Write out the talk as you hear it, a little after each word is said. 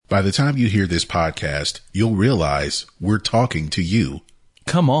By the time you hear this podcast, you'll realize we're talking to you.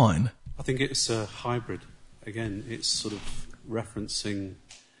 Come on. I think it's a hybrid. Again, it's sort of referencing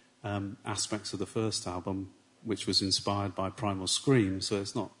aspects of the first album, which was inspired by Primal Scream, so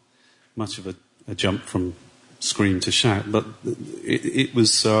it's not much of a jump from Scream to Shout, but it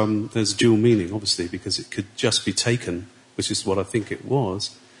was, there's dual meaning, obviously, because it could just be taken, which is what I think it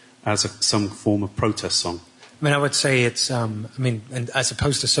was, as some form of protest song. I mean, I would say it's, and as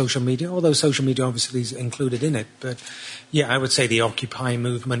opposed to social media, although social media obviously is included in it, but yeah, I would say the Occupy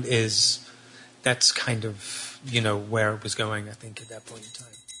movement that's kind of, where it was going, I think, at that point in time.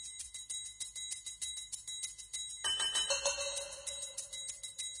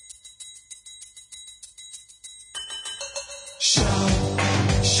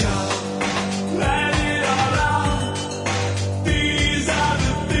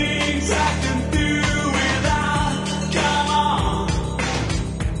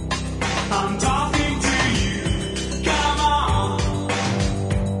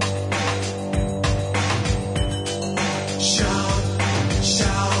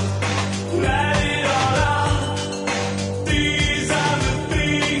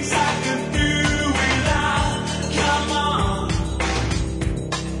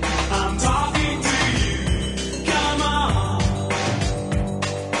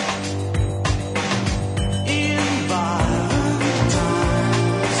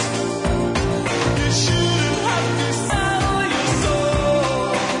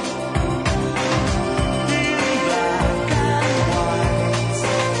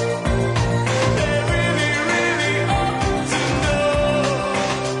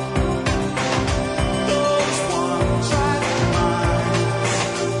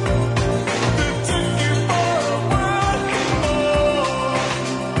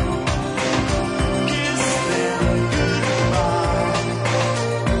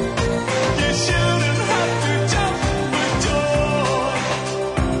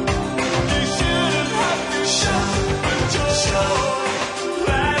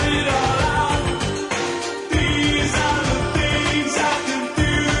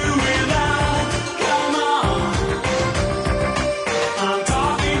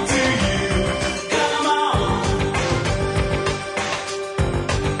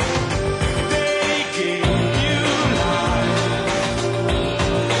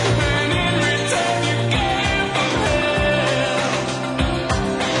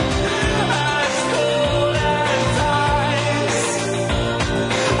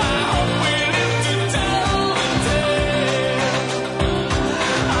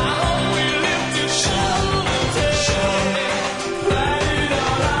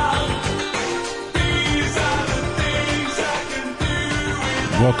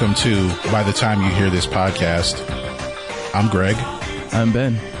 Welcome to By the Time You Hear This Podcast. I'm Greg. I'm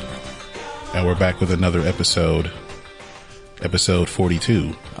Ben. And we're back with another episode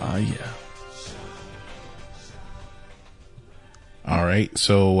 42. Yeah. All right.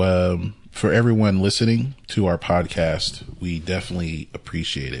 So for everyone listening to our podcast, we definitely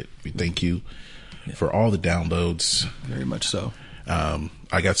appreciate it. We thank you for all the downloads. Very much so.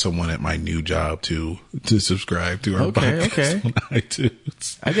 I got someone at my new job to subscribe to our podcast on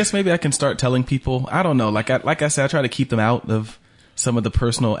iTunes. I guess maybe I can start telling people. I don't know. Like I said, I try to keep them out of some of the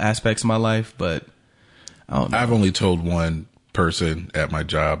personal askects of my life, but I don't know. I've only told one person at my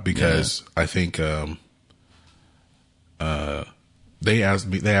job because I think they asked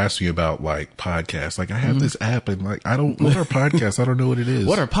me about like podcasts. Like I have this app and like what are podcasts? I don't know what it is.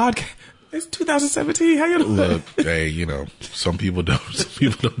 What are podcasts? It's 2017. How you doing? Look, hey, some people don't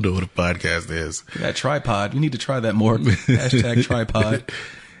know what a podcast is. That tripod. You need to try that more. Hashtag tripod.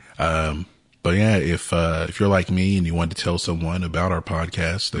 But yeah, if you're like me and you want to tell someone about our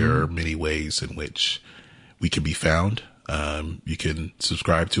podcast, there are many ways in which we can be found. You can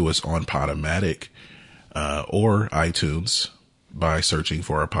subscribe to us on Podomatic, or iTunes by searching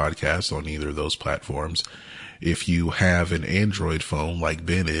for our podcast on either of those platforms. If you have an Android phone like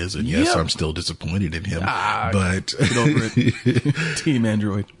Ben is, and yes, I'm still disappointed in him, but get over it. Team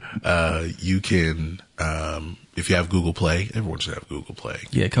Android. You can, if you have Google Play, everyone should have Google Play.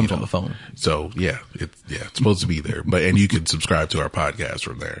 Yeah, it comes on the phone. So it's supposed to be there, and you can subscribe to our podcast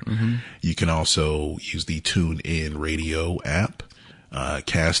from there. Mm-hmm. You can also use the TuneIn Radio app,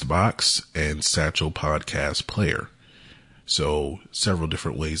 Castbox, and Satchel Podcast Player. So several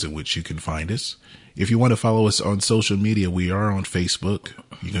different ways in which you can find us. If you want to follow us on social media, we are on Facebook.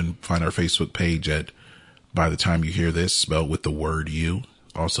 You can find our Facebook page at By the Time You Hear This, spelled with the word you.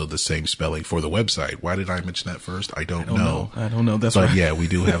 Also the same spelling for the website. Why did I mention that first? I don't know. I don't know. That's but right. Yeah, we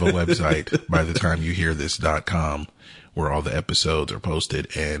do have a website, bythetimeyouhearthis.com, where all the episodes are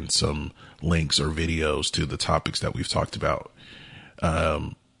posted and some links or videos to the topics that we've talked about.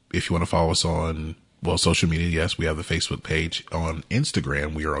 If you want to follow us on, social media, yes, we have the Facebook page. On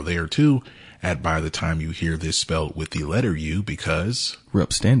Instagram, we are there too, at By the Time You Hear This, spelled with the letter U, because We're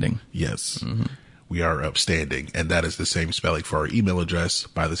upstanding. yes, we are upstanding. And that is the same spelling for our email address,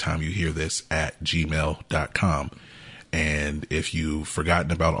 by the time you hear this, @gmail.com. And if you've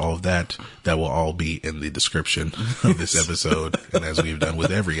forgotten about all of that, that will all be in the description of this episode, and as we've done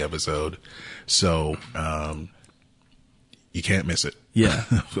with every episode. So, you can't miss it. Yeah.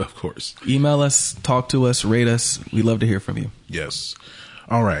 Of course. Email us, talk to us, rate us. We love to hear from you. Yes.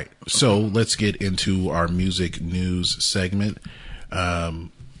 All right. So let's get into our music news segment.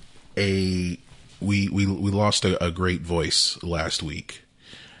 We lost a great voice last week.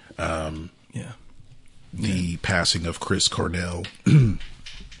 Yeah. The passing of Chris Cornell.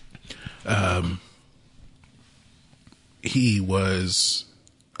 He was,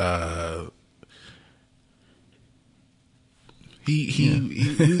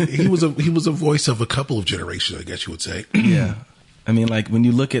 he was a voice of a couple of generations, I guess you would say. Yeah. I mean, like, when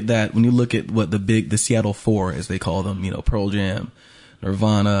you look at that, when you look at what the Seattle Four, as they call them, Pearl Jam,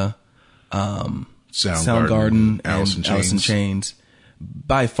 Nirvana, Soundgarden, Alice and in Alice in Chains. Chains,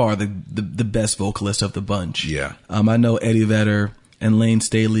 by far the best vocalist of the bunch. Yeah. I know Eddie Vedder and Lane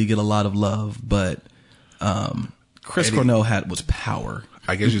Staley get a lot of love, but Chris Cornell was power.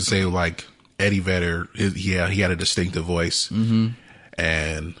 I guess you'd say, like, Eddie Vedder, he had a distinctive voice. Mm-hmm.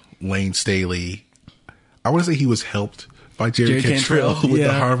 And Lane Staley, I want to say he was helped by Jerry Cantrell with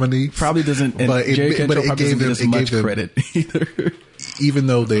the harmony. Probably doesn't, Jerry Cantrell probably doesn't get as much credit either. Even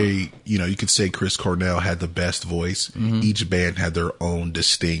though they, you could say Chris Cornell had the best voice, each band had their own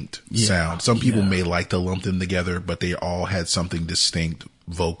distinct sound. Some people may like to lump them together, but they all had something distinct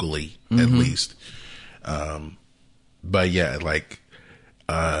vocally, at least. But yeah, like,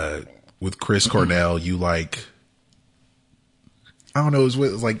 with Chris Cornell, you like, I don't know, it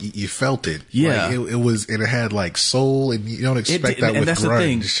was like you felt it. Yeah. Like it had like soul, and you don't expect that with that's grunge. The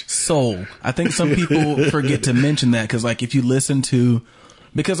thing, soul. I think some people forget to mention that, because like if you listen to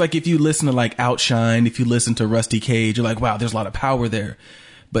like Outshine, if you listen to Rusty Cage, you're like, wow, there's a lot of power there.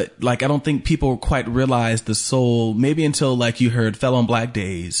 But like, I don't think people quite realize the soul, maybe until like you heard Fell on Black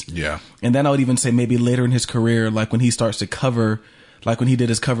Days. Yeah. And then I would even say maybe later in his career, like when he starts to cover, like when he did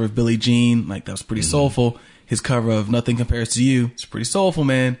his cover of Billie Jean, like that was pretty soulful. His cover of Nothing Compares to You, it's pretty soulful,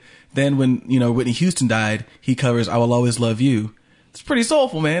 man. Then when, Whitney Houston died, he covers I Will Always Love You. It's pretty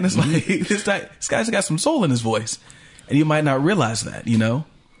soulful, man. It's like, this guy's got some soul in his voice. And you might not realize that, Yeah.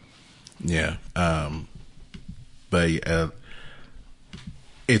 But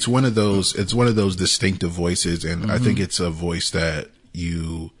it's one of those distinctive voices. And I think it's a voice that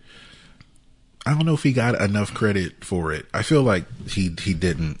I don't know if he got enough credit for it. I feel like he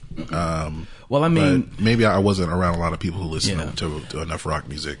didn't. Well, I mean, but maybe I wasn't around a lot of people who listen to enough rock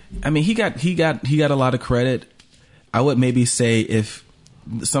music. I mean, he got a lot of credit. I would maybe say if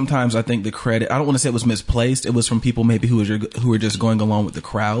sometimes I think the credit, I don't want to say it was misplaced. It was from people maybe who were just going along with the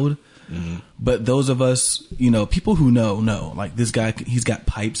crowd. Mm-hmm. But those of us, people who know, like this guy, he's got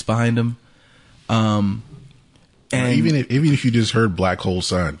pipes behind him. And even if you just heard Black Hole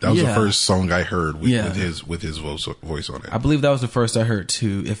Sun, that was the first song I heard with his voice on it. I believe that was the first I heard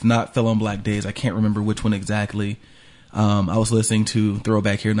too. If not Fell on Black Days, I can't remember which one exactly. I was listening to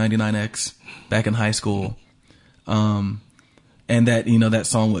Throwback Here 99X back in high school. And that, that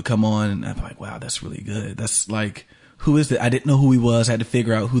song would come on and I'm like, wow, that's really good. That's like, who is that? I didn't know who he was. I had to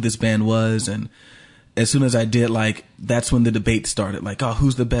figure out who this band was. And as soon as I did, like, that's when the debate started. Like, oh,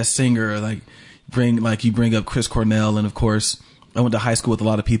 who's the best singer? Like, you bring up Chris Cornell. And of course, I went to high school with a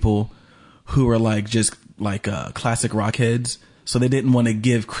lot of people who were like, just like, classic rock heads. So they didn't want to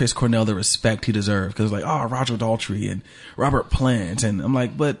give Chris Cornell the respect he deserved. Cause like, oh, Roger Daltrey and Robert Plant. And I'm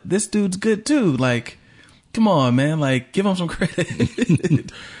like, but this dude's good too. Like, come on, man. Like, give him some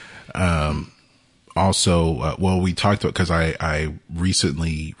credit. Also, we talked about, cause I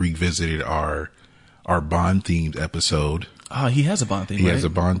recently revisited our Bond themed episode. Oh, he has a Bond theme. He has a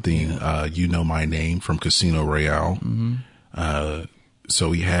Bond theme. Yeah. You Know My Name from Casino Royale. Mm-hmm.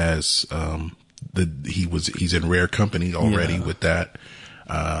 So he has, he's in rare company already with that.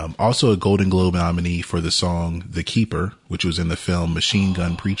 Also a Golden Globe nominee for the song The Keeper, which was in the film Machine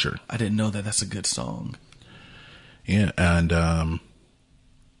Gun Preacher. I didn't know that. That's a good song. Yeah. And,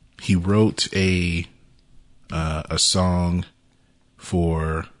 he wrote a song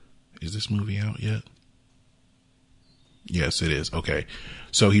for, is this movie out yet? Yes, it is. Okay.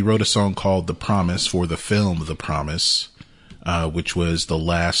 So he wrote a song called The Promise for the film The Promise, which was the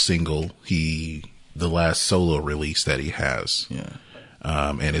last single he the last solo release that he has. Yeah.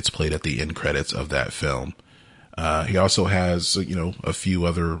 And it's played at the end credits of that film. He also has, a few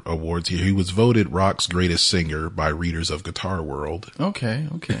other awards here. He was voted rock's greatest singer by readers of Guitar World. Okay.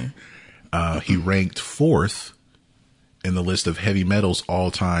 He ranked 4th in the list of heavy metal's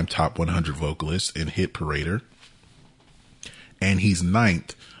all-time top 100 vocalists in Hit Parader. And he's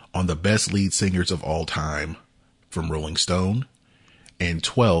 9th on the best lead singers of all time from Rolling Stone, and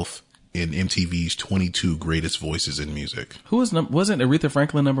 12th in MTV's 22 greatest voices in music. Wasn't Aretha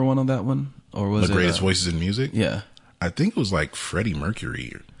Franklin number 1 on that one? Or was the greatest voices in music? Yeah. I think it was like Freddie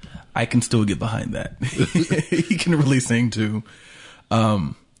Mercury. I can still get behind that. He can really sing too.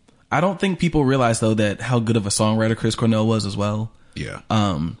 I don't think people realize though that how good of a songwriter Chris Cornell was as well. Yeah.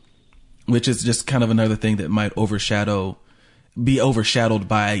 Which is just kind of another thing that might be overshadowed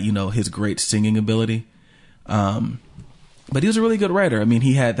by, his great singing ability. But he was a really good writer. I mean,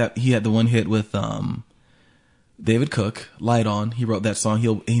 he had the one hit with David Cook, Light On. He wrote that song.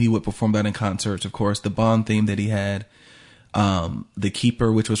 He would perform that in concerts, of course. The Bond theme that he had, The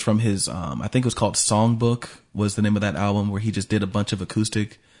Keeper, which was from his, I think it was called Songbook, was the name of that album, where he just did a bunch of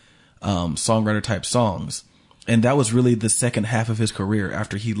acoustic songwriter type songs. And that was really the second half of his career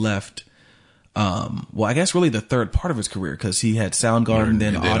after he left. I guess really the third part of his career, because he had Soundgarden,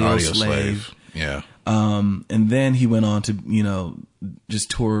 then Audio Slave. Yeah. And then he went on to,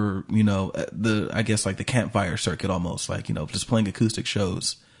 just tour, I guess like the campfire circuit almost, like, just playing acoustic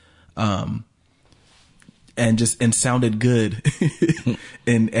shows. And sounded good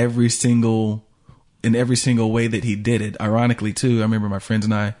in every single way that he did it. Ironically too, I remember my friends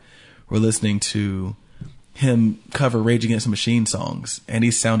and I were listening to him cover Rage Against the Machine songs, and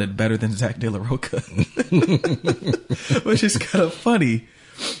he sounded better than Zach De La Rocha, which is kind of funny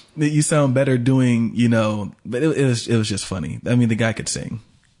that you sound better doing, but it was just funny. I mean, the guy could sing.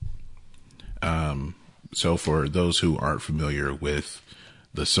 So for those who aren't familiar with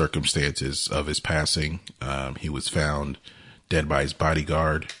the circumstances of his passing, he was found dead by his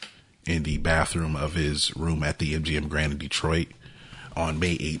bodyguard in the bathroom of his room at the MGM Grand in Detroit on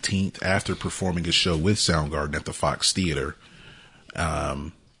May 18th after performing a show with Soundgarden at the Fox Theater.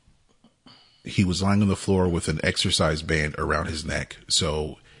 He was lying on the floor with an exercise band around his neck.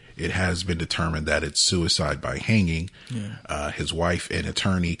 So it has been determined that it's suicide by hanging. Yeah. His wife and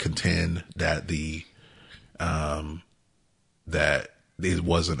attorney contend that that it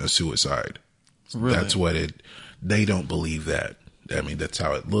wasn't a suicide. Really? That's what they don't believe that. I mean, that's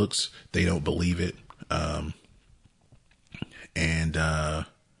how it looks. They don't believe it.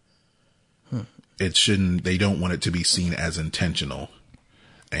 They don't want it to be seen as intentional.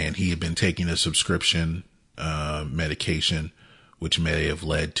 And he had been taking a subscription, medication, which may have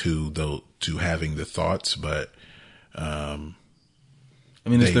led to having the thoughts, but,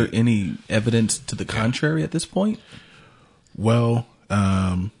 is there any evidence to the contrary at this point? Well,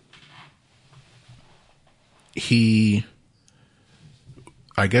 I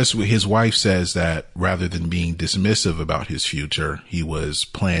guess his wife says that rather than being dismissive about his future, he was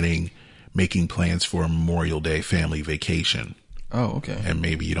making plans for a Memorial Day family vacation. Oh, okay. And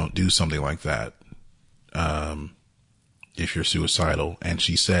maybe you don't do something like that if you're suicidal. And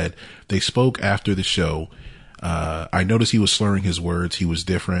she said they spoke after the show. I noticed he was slurring his words. He was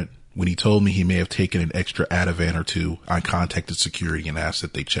different. When he told me he may have taken an extra Ativan or two, I contacted security and asked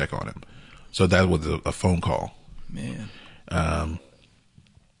that they check on him. So that was a phone call. Man.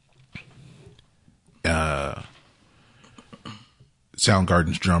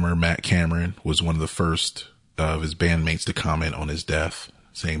 Soundgarden's drummer, Matt Cameron, was one of the first of his bandmates to comment on his death,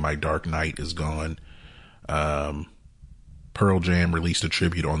 saying, "My dark night is gone." Pearl Jam released a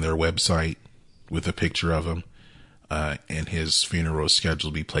tribute on their website with a picture of him, and his funeral is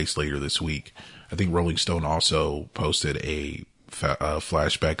scheduled to be placed later this week. I think Rolling Stone also posted a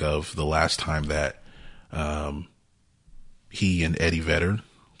flashback of the last time that he and Eddie Vedder,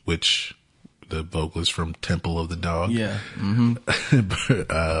 which the vocalist from Temple of the Dog,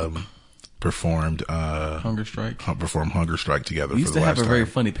 performed Hunger Strike. Performed Hunger Strike together. We used to have a very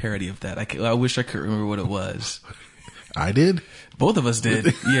funny parody of that. I wish I could remember what it was. I did. Both of us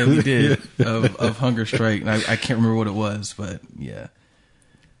did. Yeah, we did of Hunger Strike. And I can't remember what it was, but yeah,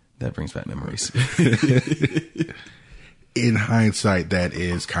 that brings back memories. In hindsight, that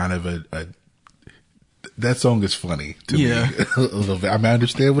is kind of that song is funny to me a little bit. I mean, I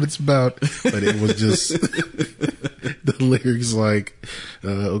understand what it's about, but it was just the lyrics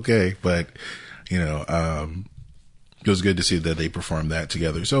okay, but it was good to see that they performed that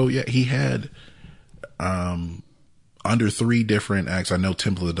together. So yeah, he had, under 3 different acts. I know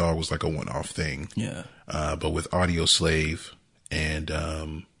Temple of the Dog was like a one-off thing. Yeah. But with Audio Slave and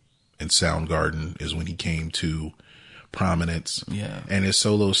and Soundgarden is when he came to prominence. Yeah. And his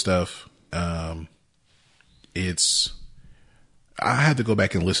solo stuff, I had to go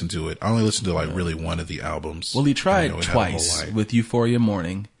back and listen to it. I only listened to like really one of the albums. Well, he tried twice with Euphoria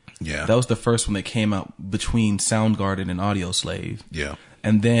Morning. Yeah. That was the first one that came out between Soundgarden and Audioslave. Yeah.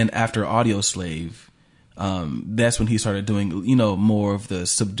 And then after Audioslave, that's when he started doing, more of the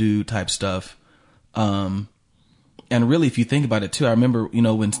subdued type stuff. And really, if you think about it too, I remember,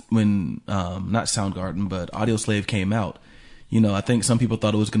 when not Soundgarden, but Audioslave came out, I think some people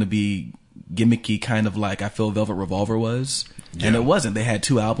thought it was going to be gimmicky, kind of like I Feel Velvet Revolver was. Yeah. And it wasn't. They had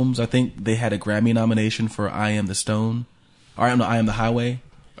 2 albums. I think they had a Grammy nomination for I Am the Stone. Or I Am the Highway.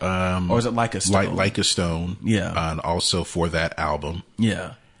 Or is it Like a Stone? Like a Stone. Yeah. And also for that album.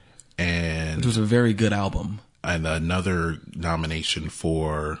 Yeah. And it was a very good album. And another nomination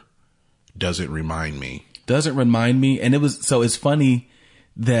for Doesn't Remind Me. Doesn't Remind Me. And it's funny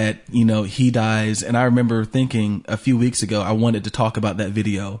that, he dies. And I remember thinking a few weeks ago, I wanted to talk about that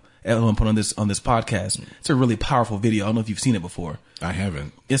video at one point on this podcast. It's a really powerful video. I don't know if you've seen it before. I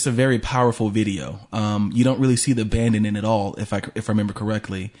haven't. It's a very powerful video. You don't really see the band in it at all, if I remember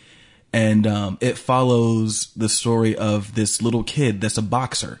correctly. And, it follows the story of this little kid that's a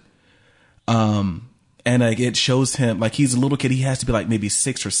boxer. And like, it shows him, like, he's a little kid. He has to be like maybe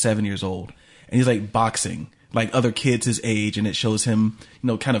 6 or 7 years old. And he's like boxing, like other kids his age. And it shows him,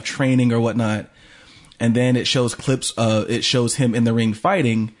 kind of training or whatnot. And then it shows it shows him in the ring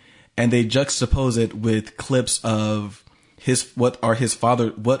fighting. And they juxtapose it with clips of what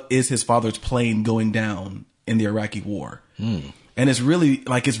is his father's plane going down in the Iraqi war. And it's really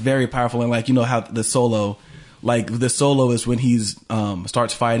like, it's very powerful. And like, how the solo is when he's,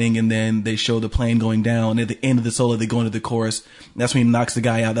 starts fighting, and then they show the plane going down. At the end of the solo, they go into the chorus. That's when he knocks the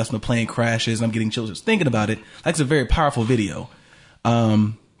guy out. That's when the plane crashes. I'm getting chills just thinking about it. Like, it's a very powerful video.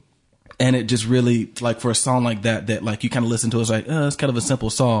 And it just really, like, for a song like that like you kind of listen to, it's like, it's kind of a simple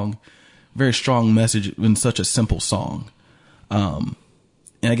song, very strong message in such a simple song. And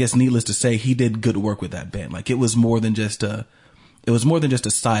I guess needless to say, he did good work with that band. Like, it was more than just a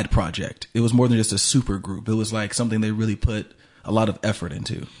side project. It was more than just a super group. It was like something they really put a lot of effort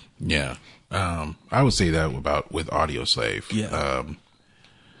into. Yeah. I would say that with Audioslave. Yeah.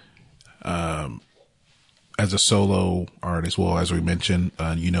 As a solo artist, well, as we mentioned,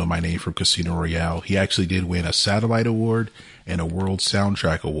 My Name from Casino Royale, he actually did win a Satellite Award and a World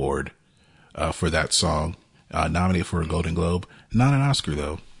Soundtrack Award for that song, nominated for a Golden Globe. Not an Oscar,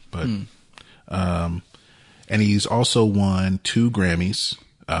 though. But and he's also won 2 Grammys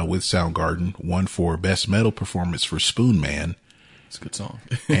with Soundgarden, one for Best Metal Performance for Spoon Man. It's a good song.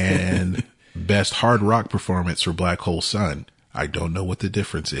 And Best Hard Rock Performance for Black Hole Sun. I don't know what the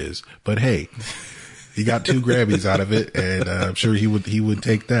difference is, but hey, he got 2 Grammys out of it, and I'm sure he would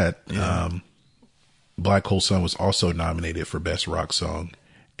take that. Yeah. Black Hole Sun was also nominated for Best Rock Song,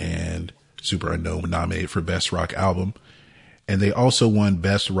 and Super Unknown nominated for Best Rock Album. And they also won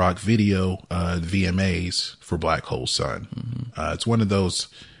Best Rock Video, VMAs for Black Hole Sun. Mm-hmm. It's one of those,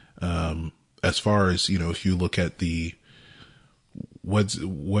 as far as, if you look at what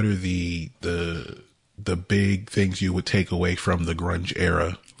are the big things you would take away from the grunge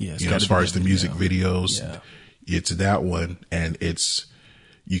era, as far as the music videos, it's that one. And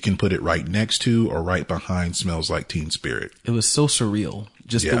you can put it right next to or right behind Smells Like Teen Spirit. It was so surreal,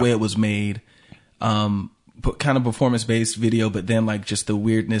 just the way it was made. Kind of performance-based video, but then like just the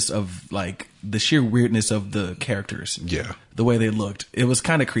weirdness of like the sheer weirdness of the characters. Yeah. The way they looked. It was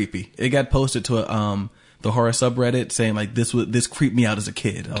kind of creepy. It got posted to the horror subreddit saying like this creeped me out as a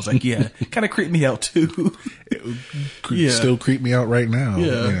kid. I was like, yeah, it kind of creeped me out too. It still creep me out right now.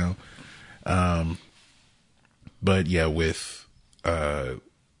 Yeah. But yeah, with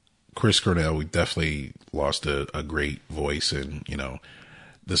Chris Cornell, we definitely lost a great voice, and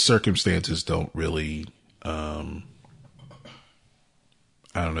the circumstances don't really I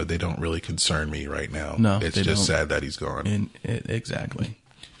don't know, they don't really concern me right now. No, it's just sad that he's gone. Exactly.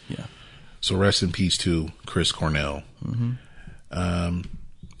 Yeah. So rest in peace to Chris Cornell. Mm-hmm.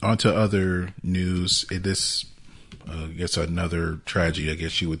 On to other news. I guess another tragedy, I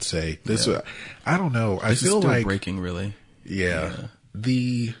guess you would say. I don't know. I feel is still like breaking, really. Yeah.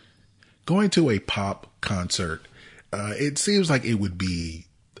 The going to a pop concert, it seems like it would be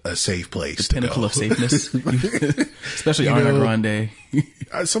a safe place the pinnacle of safeness. Especially Ariana Grande.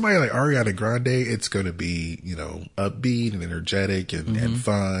 Somebody like Ariana Grande, it's going to be, upbeat and energetic and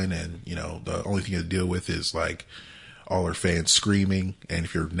fun. And, the only thing you have to deal with is like all her fans screaming, and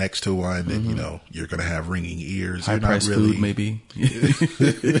if you're next to one, then you know you're going to have ringing ears. High price food, maybe. High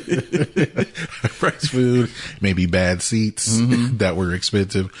price food, maybe bad seats that were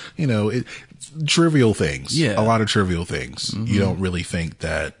expensive. You know, trivial things. Yeah. A lot of trivial things. You don't really think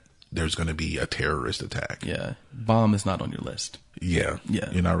that there's going to be a terrorist attack. Yeah. Bomb is not on your list. Yeah.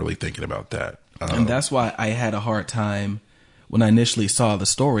 Yeah. You're not really thinking about that. And that's why I had a hard time when I initially saw the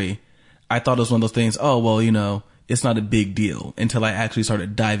story. I thought it was one of those things, oh, well, you know, it's not a big deal, until I actually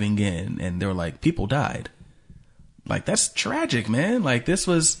started diving in and they were like, people died. Like, that's tragic, man. Like, this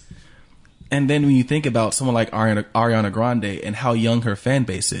was, and then when you think about someone like Ariana Grande and how young her fan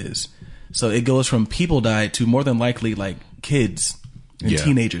base is, so it goes from people died to more than likely like kids and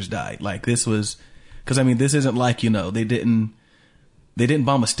teenagers died. Like, this was, cause I mean, this isn't like, you know, they didn't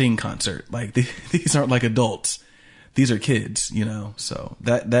bomb a Sting concert. Like, these aren't like adults. These are kids, you know, so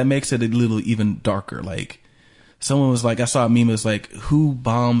that makes it a little even darker. Like, someone was like, I saw a meme, it was like, who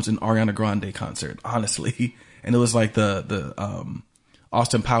bombs an Ariana Grande concert, honestly? And it was like the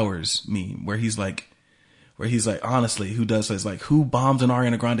Austin Powers meme where he's like, honestly, who does this? Like, who bombs an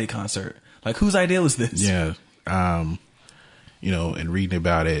Ariana Grande concert? Like, whose idea is this? Yeah. You know, and reading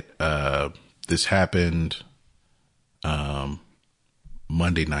about it, this happened,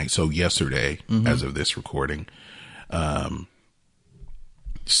 Monday night. So yesterday, as of this recording,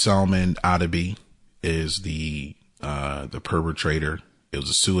 Salman Adabi is the perpetrator. It was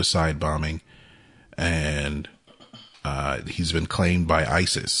a suicide bombing, and he's been claimed by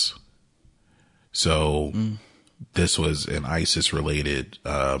ISIS. So this was an ISIS related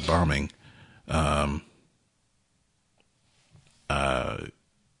bombing.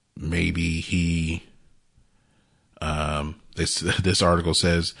 Maybe he this article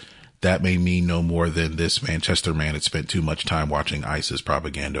says that may mean no more than this Manchester man had spent too much time watching ISIS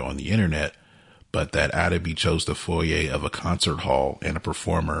propaganda on the internet, but that Adabi chose the foyer of a concert hall and a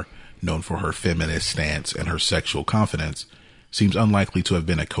performer known for her feminist stance and her sexual confidence seems unlikely to have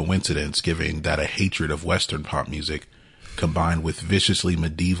been a coincidence, given that a hatred of Western pop music combined with viciously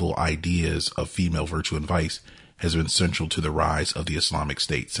medieval ideas of female virtue and vice has been central to the rise of the Islamic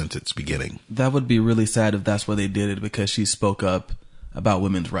State since its beginning. That would be really sad if that's why they did it, because she spoke up about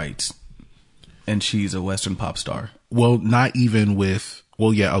women's rights and she's a Western pop star. Well, not even with,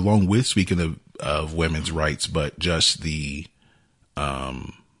 well, yeah, along with speaking of women's rights, but just the, I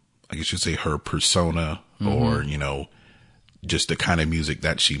guess you'd say her persona or, you know, just the kind of music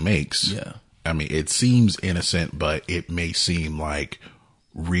that she makes. Yeah. I mean, it seems innocent, but it may seem like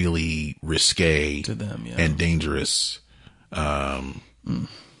really risque to them, and dangerous to,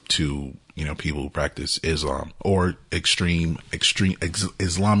 you know, people who practice Islam or extreme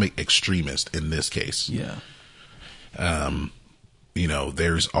Islamic extremist in this case. Yeah. You know,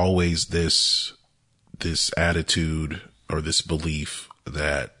 there's always this attitude or this belief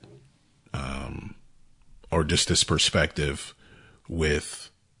that, or just this perspective with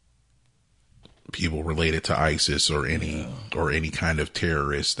people related to ISIS or any kind of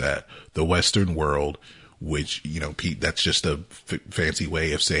terrorist, that the Western world, which, you know, that's just a fancy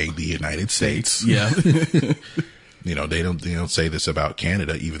way of saying the United States. Yeah. You know, they don't say this about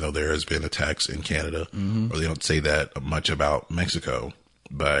Canada, even though there has been attacks in Canada, or they don't say that much about Mexico.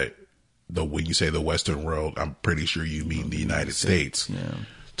 But when you say the Western world, I'm pretty sure you mean the United States. Yeah.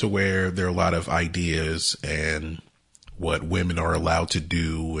 To where there are a lot of ideas and what women are allowed to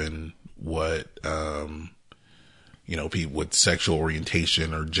do and what, you know, people with sexual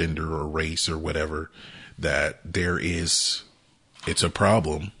orientation or gender or race or whatever, that it's a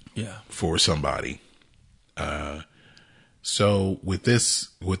problem for somebody. So with this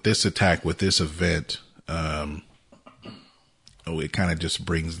attack, with this event, it kind of just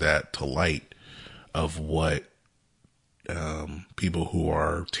brings that to light of what, people who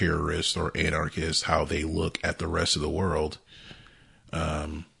are terrorists or anarchists, how they look at the rest of the world,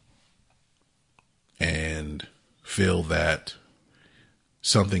 and feel that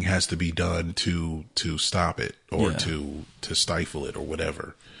something has to be done to stop it or to stifle it or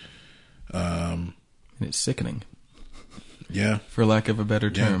whatever. And it's sickening. Yeah. For lack of a better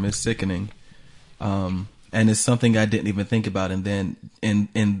term, it's sickening. And it's something I didn't even think about. And then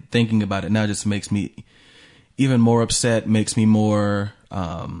in thinking about it now just makes me even more upset, makes me more,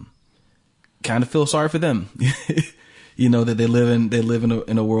 kind of feel sorry for them. You know, that they live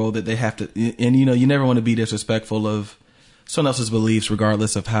in a world that they have to, and you know, you never want to be disrespectful of someone else's beliefs,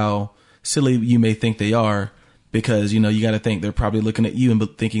 regardless of how silly you may think they are, because, you know, you got to think they're probably looking at you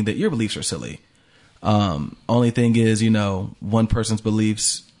and thinking that your beliefs are silly. Only thing is, you know, one person's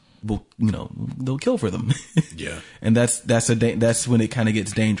beliefs will, you know, they'll kill for them. Yeah. And that's when it kind of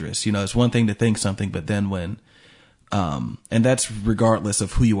gets dangerous. You know, it's one thing to think something, but then when And that's regardless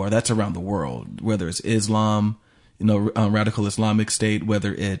of who you are. That's around the world, whether it's Islam, radical Islamic State,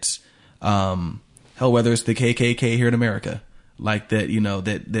 whether it's, whether it's the KKK here in America, like that,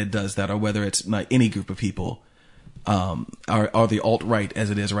 that does that, or whether it's like any group of people, are the alt-right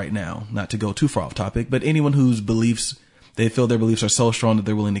as it is right now, not to go too far off topic, but anyone whose beliefs, they feel their beliefs are so strong that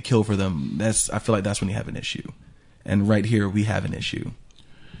they're willing to kill for them. I feel like that's when you have an issue. And right here we have an issue.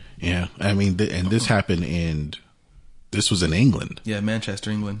 Yeah. I mean, and this happened this was in England. Yeah. Manchester,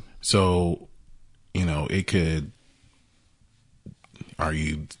 England. So, it could,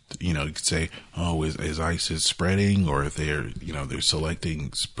 you could say, oh, is ISIS spreading, or if they're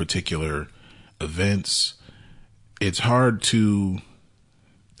selecting particular events. It's hard to,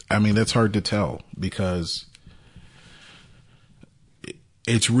 that's hard to tell, because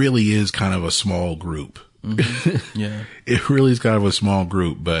it really is kind of a small group. Mm-hmm. Yeah. It really is kind of a small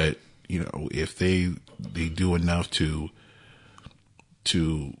group, but if they do enough to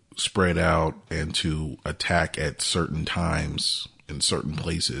spread out and to attack at certain times in certain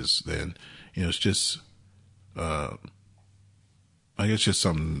places, then, it's just, I guess just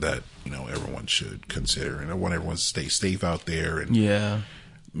something that, everyone should consider. And I want everyone to stay safe out there. And yeah,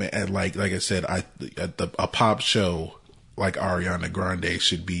 and like I said, a pop show like Ariana Grande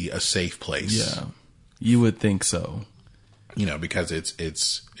should be a safe place. Yeah, you would think so. Because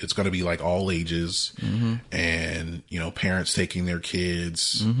it's going to be like all ages, mm-hmm. and parents taking their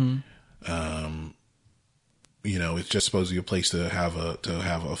kids. Mm-hmm. It's just supposed to be a place to have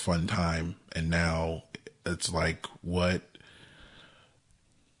a fun time, and now it's like, what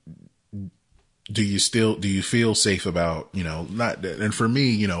do you feel safe about, not, and for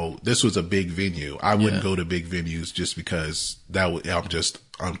me, this was a big venue. I wouldn't go to big venues just because I'm just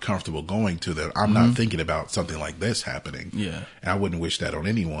uncomfortable going to them. I'm not thinking about something like this happening. Yeah. And I wouldn't wish that on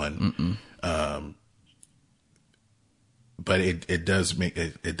anyone. But it does make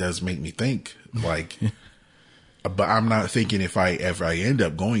me think, like, but I'm not thinking if I end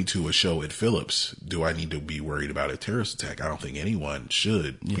up going to a show at Phillips, do I need to be worried about a terrorist attack? I don't think anyone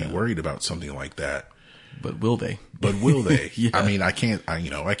should be worried about something like that. But will they? Yeah. I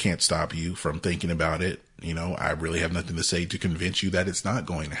can't stop you from thinking about it. I really have nothing to say to convince you that it's not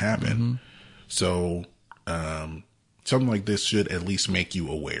going to happen. Mm-hmm. So, something like this should at least make you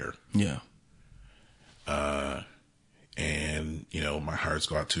aware. Yeah. And my hearts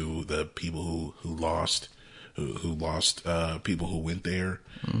go out to the people who lost people who went there.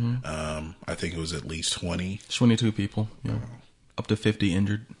 Mm-hmm. I think it was at least 22 people. Yeah. Up to 50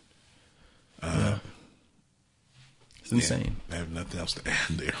 injured. Yeah. It's insane. I have nothing else to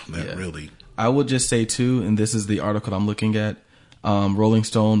add there on that, really. I would just say too, and this is the article I'm looking at, Rolling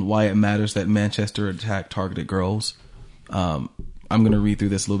Stone, Why It Matters That Manchester Attack Targeted Girls. I'm going to read through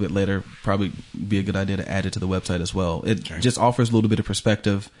this a little bit later. Probably be a good idea to add it to the website as well. It just offers a little bit of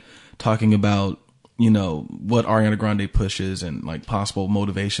perspective, talking about, what Ariana Grande pushes and like possible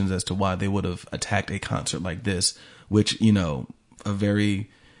motivations as to why they would have attacked a concert like this, which, a very,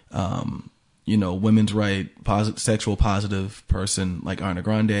 women's right, sexual positive person like Ariana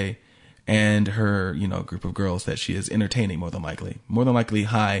Grande and her, group of girls that she is entertaining more than likely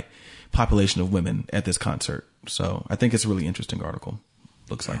high population of women at this concert. So I think it's a really interesting article.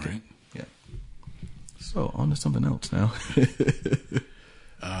 Looks like it. Yeah. So on to something else now.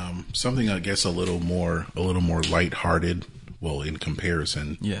 Something I guess a little more lighthearted. Well, in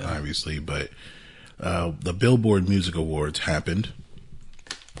comparison, obviously, but the Billboard Music Awards happened,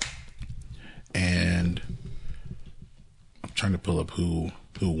 and I'm trying to pull up who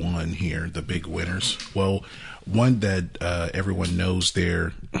won here. The big winners. Well, one that everyone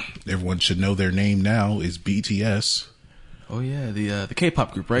should know their name now is BTS. Oh yeah, the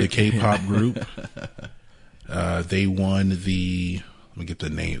K-pop group, right? The K-pop group. They won the. Let me get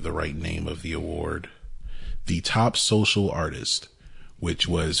the right name of the award. The top social artist, which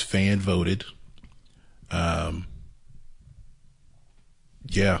was fan voted. And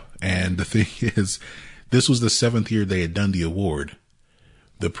the thing is, this was the 7th year they had done the award.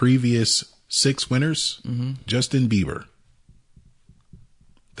 The previous 6 winners, Justin Bieber.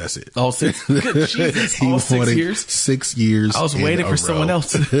 That's it. All 6? Jesus, all 6 years? 6 years. I was waiting for someone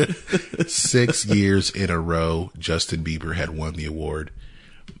else. 6 years in a row, Justin Bieber had won the award.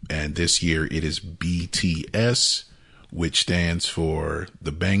 And this year it is BTS, which stands for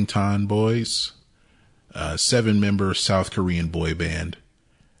the Bangtan Boys, 7-member South Korean boy band.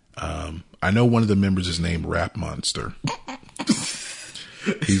 I know one of the members is named Rap Monster.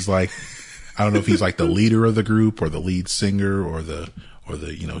 He's like, I don't know if he's like the leader of the group or the lead singer or the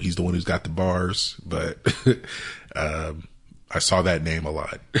he's the one who's got the bars, but I saw that name a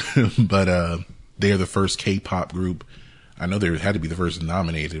lot. But they're the first K-pop group. I know they had to be the first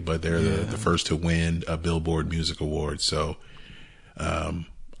nominated, but they're the first to win a Billboard Music Award. So,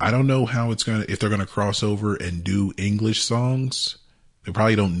 I don't know how if they're going to cross over and do English songs. They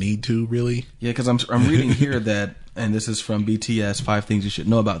probably don't need to, really. Yeah, because I'm reading here that, and this is from BTS, 5 Things You Should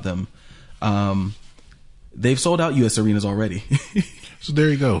Know About Them. They've sold out U.S. arenas already. So there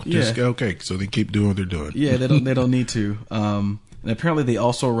you go. Just, okay, so they keep doing what they're doing. Yeah, they don't need to. And apparently they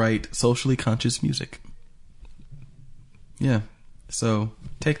also write socially conscious music. Yeah. So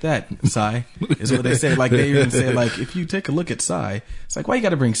take that, Psy, is what they say. Like they even say, like, if you take a look at Psy, it's like, why you got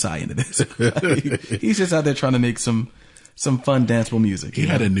to bring Psy into this? Like, he's just out there trying to make some fun danceable music. He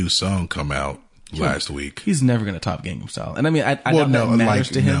had a new song come out last week. He's never going to top Gangnam Style. And I mean, I know that matters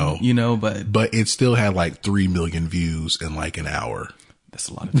to him, you know, but it still had like 3 million views in like an hour. That's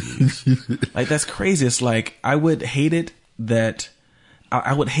a lot of views. Like, that's crazy. It's like, I would hate it that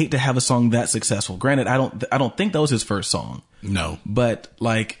I would hate to have a song that successful. Granted, I don't think that was his first song. No. But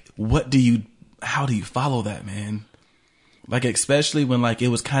like, how do you follow that, man? Like, especially when like it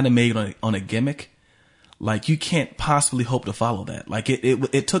was kind of made on a gimmick. Like, you can't possibly hope to follow that. Like,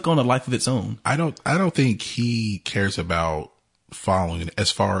 it took on a life of its own. I don't think he cares about following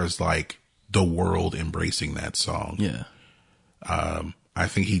as far as like the world embracing that song. Yeah. I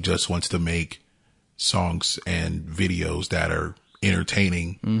think he just wants to make songs and videos that are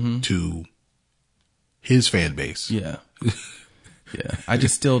entertaining to his fan base. Yeah. Yeah. I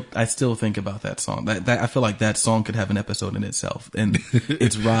still think about that song. That I feel like that song could have an episode in itself, and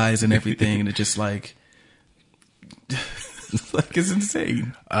its rise and everything. And it's just like it's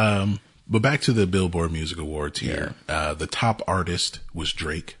insane. But back to the Billboard Music Awards here. Yeah. The top artist was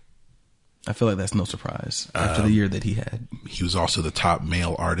Drake. I feel like that's no surprise after the year that he had. He was also the top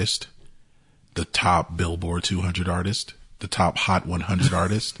male artist, the top Billboard 200 artist, the top Hot 100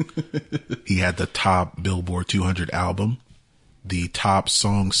 artist. He had the top Billboard 200 album, the top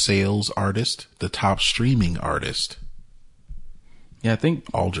song sales artist, the top streaming artist. Yeah, I think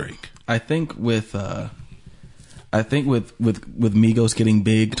all Drake. I think with Migos getting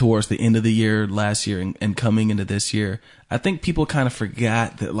big towards the end of the year last year and coming into this year, I think people kind of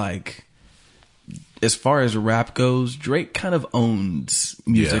forgot that, like, as far as rap goes, Drake kind of owns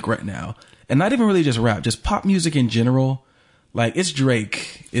music right now. And not even really just rap, just pop music in general. Like, it's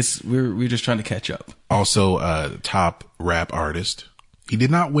Drake. We're just trying to catch up. Also, top rap artist. He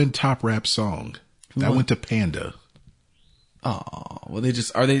did not win top rap song. That went to Panda. Oh, well,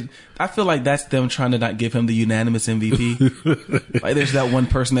 I feel like that's them trying to not give him the unanimous MVP. Like, there's that one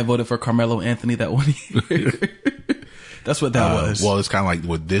person that voted for Carmelo Anthony that one year. That's what that was. Well, it's kind of like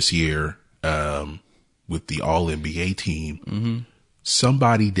with this year, with the All NBA team,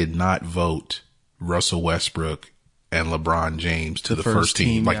 somebody did not vote Russell Westbrook and LeBron James to the first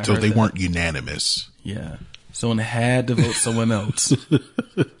team. Like, so they weren't unanimous. Yeah. Someone had to vote someone else.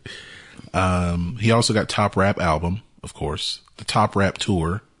 He also got top rap album, of course, the top rap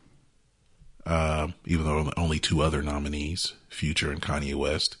tour, even though only 2 other nominees, Future and Kanye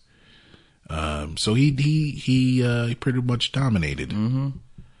West. So he pretty much dominated.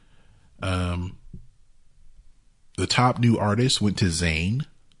 The top new artist went to Zayn.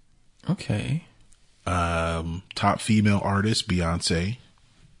 Okay. Top female artist, Beyonce.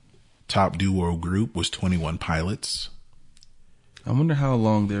 Top duo group was 21 Pilots. I wonder how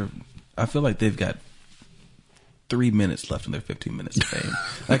long I feel like they've got 3 minutes left in their 15 minutes of fame.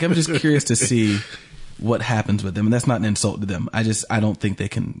 Like, I'm just curious to see what happens with them. And that's not an insult to them. I don't think they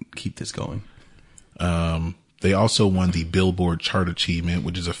can keep this going. They also won the Billboard Chart Achievement,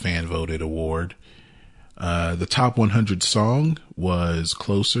 which is a fan voted award. The top 100 song was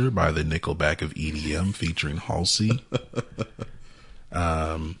Closer by the Nickelback of EDM featuring Halsey.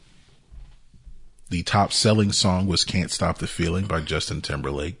 The top selling song was Can't Stop the Feeling by Justin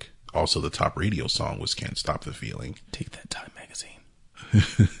Timberlake. Also, the top radio song was Can't Stop the Feeling. Take that, Time Magazine.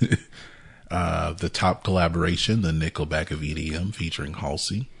 The top collaboration, the Nickelback of EDM featuring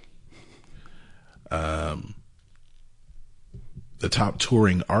Halsey. The top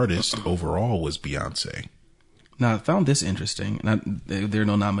touring artist overall was Beyonce. Now, I found this interesting. There are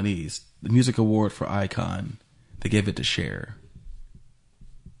no nominees. The music award for Icon, they gave it to Cher.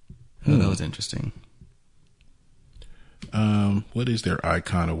 That was interesting. What is their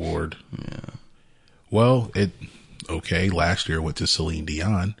Icon award? Yeah. Well, last year it went to Celine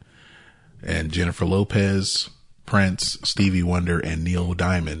Dion, and Jennifer Lopez, Prince, Stevie Wonder, and Neil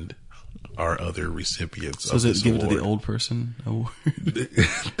Diamond are other recipients of this award. So give it to the old person award?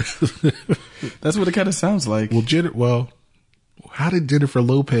 That's what it kind of sounds like. Well, how did Jennifer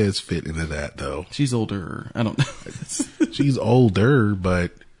Lopez fit into that, though? She's older. I don't know. She's older,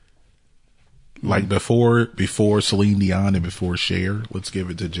 but Like before Celine Dion and before Cher, let's give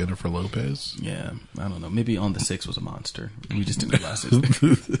it to Jennifer Lopez. Yeah, I don't know. Maybe On the 6 was a monster. We just didn't realize it.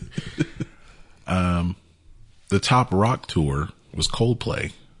 The top rock tour was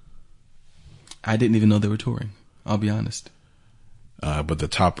Coldplay. I didn't even know they were touring. I'll be honest. But the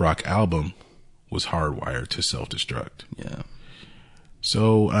top rock album was Hardwired to Self-Destruct. Yeah.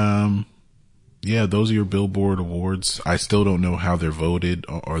 So, yeah, those are your Billboard awards. I still don't know how they're voted.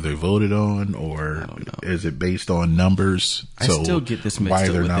 Are they voted on, or is it based on numbers? I still get this mixed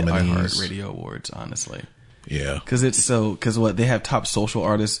up with the iHeartRadio awards, honestly. Yeah. Because what they have top social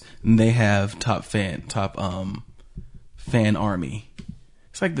artists and they have top fan army.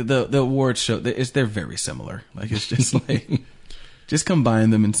 It's like the awards show. They're very similar. Like it's just like just combine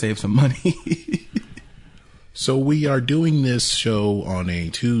them and save some money. So we are doing this show on a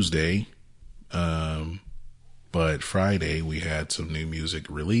Tuesday, but Friday we had some new music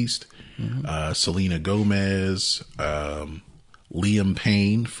released. Mm-hmm. Selena Gomez, Liam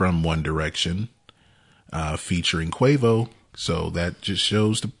Payne from One Direction, featuring Quavo. So that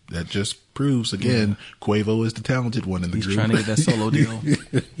just proves again, Quavo is the talented one in the group. He's trying to get that solo deal.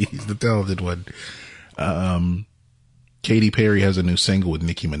 He's the talented one. Katy Perry has a new single with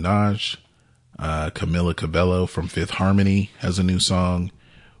Nicki Minaj. Camila Cabello from Fifth Harmony has a new song,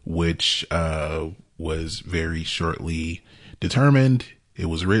 which was very shortly determined. It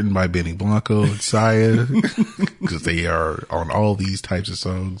was written by Benny Blanco and Saya, because they are on all these types of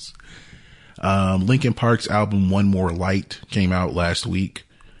songs. Linkin Park's album One More Light came out last week,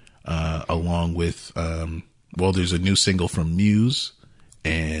 along with, there's a new single from Muse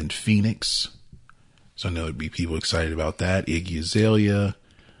and Phoenix. So I know there'd be people excited about that. Iggy Azalea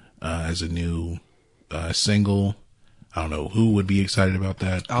has a new single. I don't know who would be excited about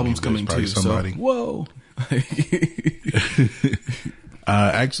that. Album's coming too. Somebody. So, whoa.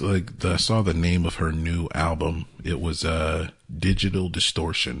 Actually, I saw the name of her new album. It was Digital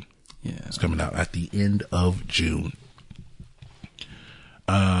Distortion. Yeah. It's coming out at the end of June.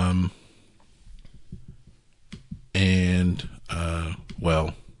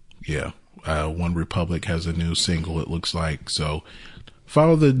 One Republic has a new single, it looks like. So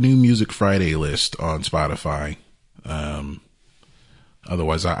follow the New Music Friday list on Spotify.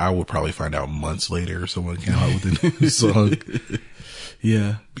 Otherwise, I would probably find out months later if someone came out with a new song.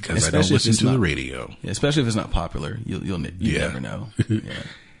 Yeah. Because I don't listen to the radio. Yeah, especially if it's not popular. You never know. Yeah.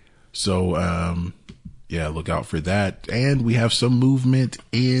 So, look out for that. And we have some movement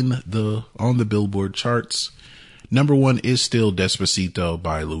on the Billboard charts. Number 1 is still Despacito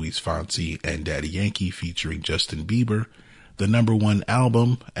by Luis Fonsi and Daddy Yankee featuring Justin Bieber. The number 1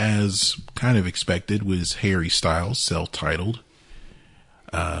 album, as kind of expected, was Harry Styles, self-titled.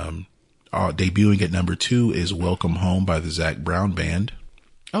 Debuting at number 2 is Welcome Home by the Zac Brown Band.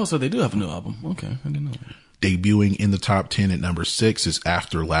 Oh, so they do have a new album. Okay, I didn't know that. Debuting in the top 10 at number 6 is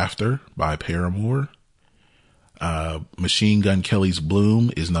After Laughter by Paramore. Machine Gun Kelly's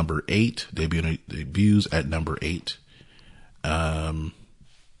Bloom is number 8. Debuts at number 8. And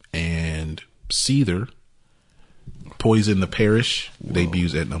Seether, Poison the Parish,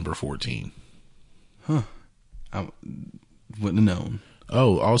 debuts at number 14. Huh. I wouldn't have known.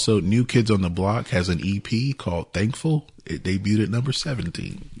 Oh, also New Kids on the Block has an EP called Thankful. It debuted at number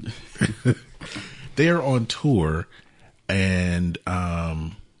 17. They are on tour, and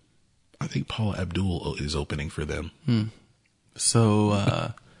I think Paula Abdul is opening for them. So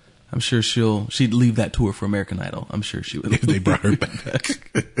I'm sure she'd leave that tour for American Idol. I'm sure she would. If they brought her back.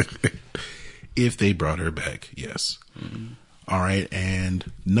 If they brought her back, yes. Mm-hmm. All right,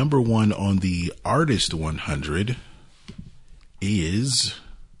 and number 1 on the Artist 100 is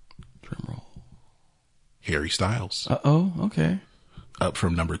drumroll, Harry Styles. Okay. Up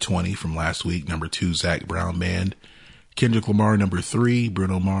from number 20 from last week. Number 2, Zac Brown Band. Kendrick Lamar, number 3.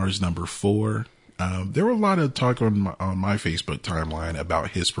 Bruno Mars, number 4. There were a lot of talk on my Facebook timeline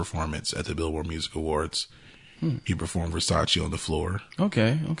about his performance at the Billboard Music Awards. He performed Versace on the Floor.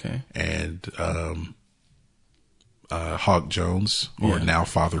 Okay. And Hawk Jones, or now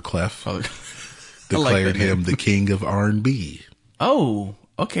Father Clef, declared him the king of R&B. Oh,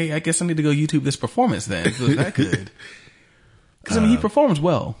 okay. I guess I need to go YouTube this performance then. It was that good. Because, he performs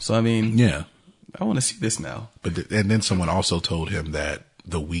well. So, yeah. I want to see this now. And then someone also told him that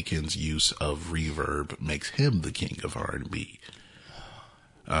The Weeknd's use of reverb makes him the king of R&B.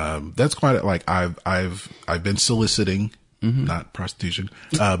 That's quite like I've been soliciting, not prostitution,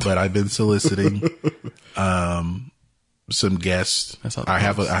 but I've been soliciting some guests. I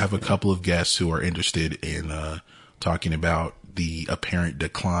have a couple of guests who are interested in talking about the apparent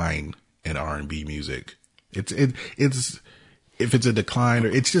decline in R&B music. It's if it's a decline, or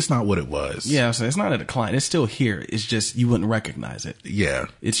it's just not what it was. Yeah, so it's not a decline. It's still here. It's just you wouldn't recognize it. Yeah.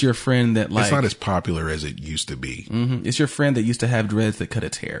 It's your friend that like It's not as popular as it used to be. Mm-hmm. It's your friend that used to have dreads that cut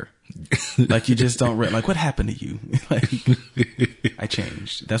its hair. Like you just don't like what happened to you? Like I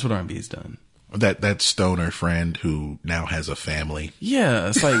changed. That's what R&B has done. That stoner friend who now has a family. Yeah,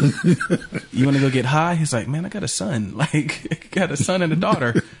 it's like you want to go get high. He's like, man, I got a son. Like, I got a son and a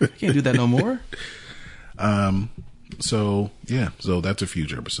daughter. I can't do that no more. So that's a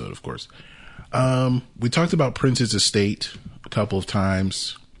future episode, of course. We talked about Prince's estate a couple of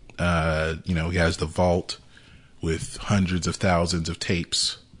times. He has the vault with hundreds of thousands of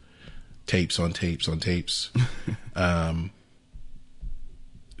tapes on tapes on tapes.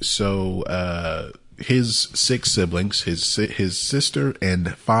 So his 6 siblings, his sister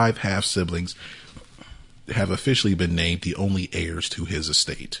and 5 half siblings have officially been named the only heirs to his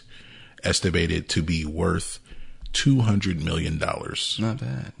estate, estimated to be worth $200 million. Not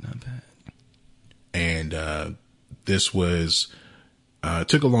bad. And this was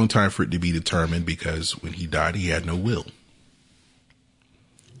took a long time for it to be determined because when he died, he had no will.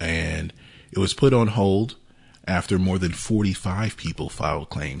 And it was put on hold after more than 45 people filed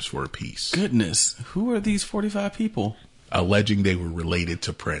claims for a piece. Goodness. Who are these 45 people? Alleging they were related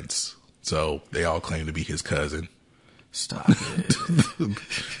to Prince. So they all claim to be his cousin. Stop it.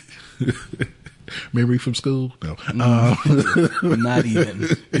 Memory from school? No. Not even.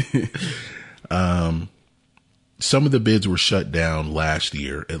 Some of the bids were shut down last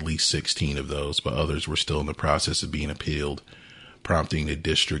year, at least 16 of those, but others were still in the process of being appealed, prompting the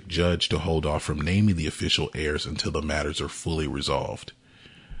district judge to hold off from naming the official heirs until the matters are fully resolved.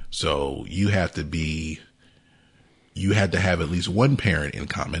 So you had to have at least one parent in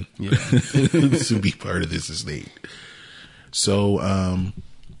common to be part of this estate. So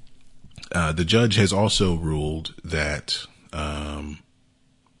the judge has also ruled that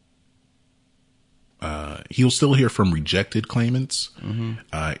he'll still hear from rejected claimants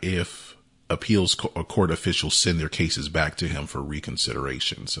if appeals court officials send their cases back to him for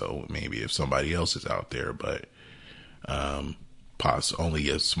reconsideration. So maybe if somebody else is out there, but only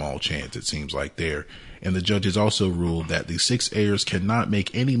a small chance, it seems like there. And the judge has also ruled that the 6 heirs cannot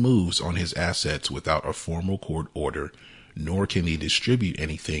make any moves on his assets without a formal court order, nor can he distribute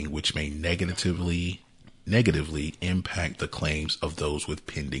anything which may negatively impact the claims of those with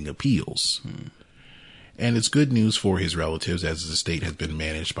pending appeals. And it's good news for his relatives, as his estate has been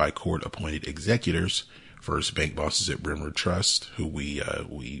managed by court-appointed executors. First, bank bosses at Bremer Trust, who we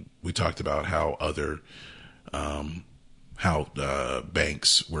talked about how other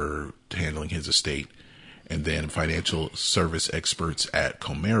banks were handling his estate, and then financial service experts at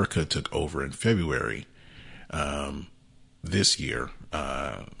Comerica took over in February this year.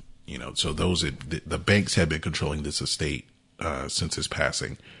 So the banks had been controlling this estate since his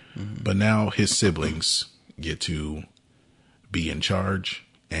passing. But now his siblings get to be in charge,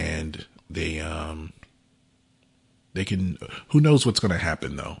 and they can, who knows what's going to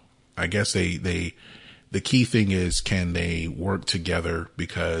happen though. I guess the key thing is, can they work together?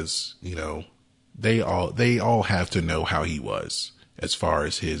 Because, they all have to know how he was as far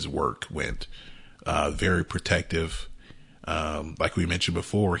as his work went. Very protective. Like we mentioned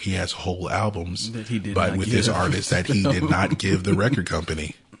before, he has whole albums, but with his artists that he did not give the record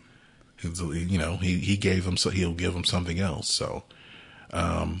company. He gave them, so he'll give them something else. So,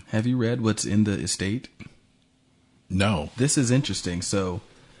 have you read what's in the estate? No. This is interesting. So,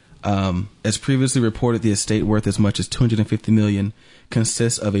 as previously reported, the estate, worth as much as $250 million,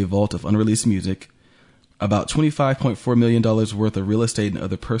 consists of a vault of unreleased music, about $25.4 million worth of real estate and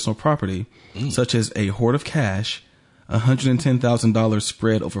other personal property, such as a hoard of cash, $110,000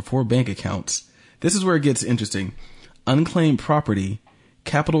 spread over 4 bank accounts. This is where it gets interesting. Unclaimed property,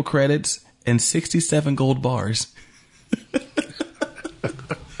 capital credits, and 67 gold bars.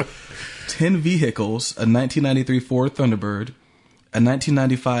 10 vehicles, a 1993 Ford Thunderbird, a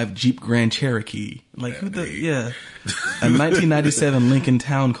 1995 Jeep Grand Cherokee, a 1997 Lincoln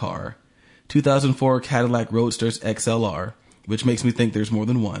Town Car, 2004 Cadillac Roadsters XLR, which makes me think there's more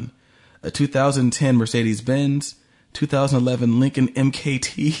than one, a 2010 Mercedes-Benz, 2011 Lincoln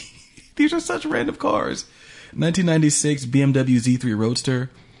MKT. These are such random cars. 1996 BMW Z3 Roadster,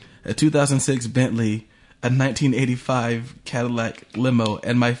 a 2006 Bentley, a 1985 Cadillac Limo,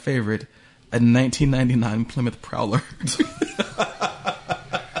 and my favorite, a 1999 Plymouth Prowler.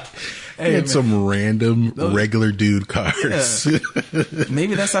 He had some random regular dude cars. Yeah.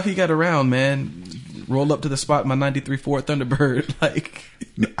 Maybe that's how he got around, man. Roll up to the spot in my 93 Ford Thunderbird.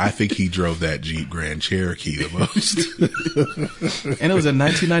 I think he drove that Jeep Grand Cherokee the most. And it was in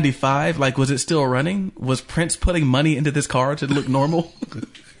 1995. Like, was it still running? Was Prince putting money into this car to look normal?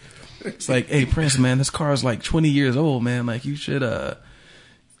 It's like, hey, Prince, man, this car is like 20 years old, man. Like, you should, I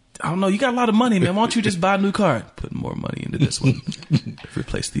don't know, you got a lot of money, man. Why don't you just buy a new car? Put more money into this one.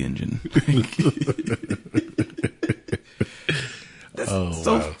 Replace the engine. That's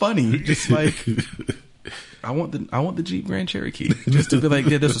so funny. Just like, I want the Jeep Grand Cherokee. Just to be like,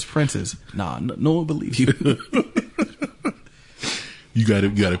 yeah, this was Prince's. Nah, no one believes you. You got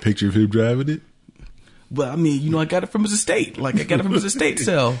a picture of him driving it? Well, I mean, you know, I got it from his estate. Like, I got it from his estate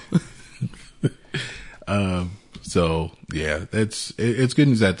sale. So yeah, it's good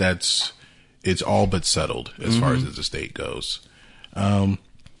news that it's all but settled as far as his estate goes.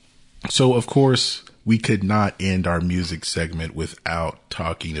 So of course we could not end our music segment without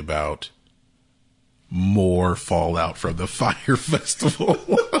talking about more fallout from the Fyre Festival.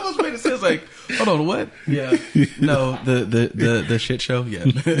 I was waiting to say, it's like, hold on, what? Yeah. No, the shit show? Yeah.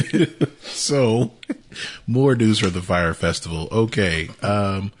 So, more news from the Fyre Festival. Okay.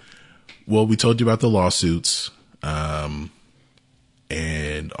 Well, we told you about the lawsuits, and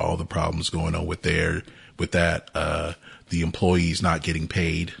all the problems going on with that, the employees not getting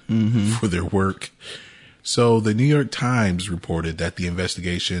paid for their work. So the New York Times reported that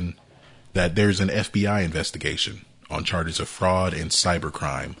that there's an FBI investigation on charges of fraud and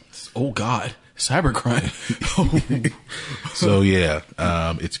cybercrime. Oh God, cybercrime. So yeah,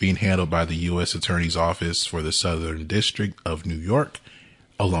 it's being handled by the U.S. Attorney's Office for the Southern District of New York,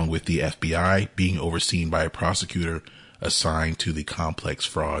 along with the FBI, being overseen by a prosecutor assigned to the complex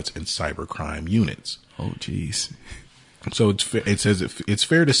frauds and cybercrime units. Oh geez. So it says it's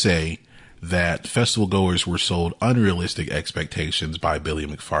fair to say that festival goers were sold unrealistic expectations by Billy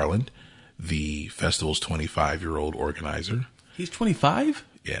McFarland, the festival's 25-year-old organizer. He's 25?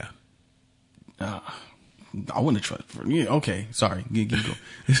 Yeah. I want to try. Yeah, okay, sorry.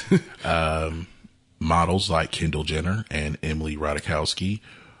 Go. Models like Kendall Jenner and Emily Ratajkowski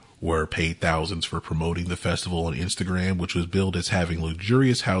were paid thousands for promoting the festival on Instagram, which was billed as having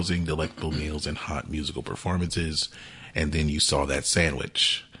luxurious housing, delectable meals, and hot musical performances. And then you saw that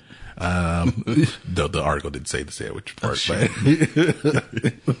sandwich. The article didn't say the sandwich part, but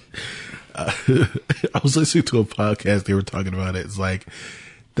I was listening to a podcast. They were talking about it. It's like,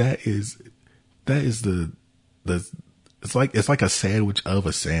 it's like a sandwich of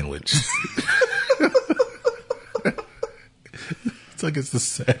a sandwich. It's like it's the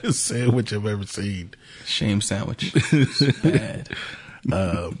saddest sandwich I've ever seen. Shame sandwich. It's bad.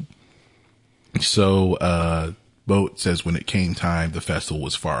 Boat says when it came time, the festival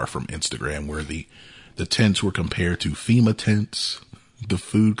was far from Instagram worthy. The tents were compared to FEMA tents. The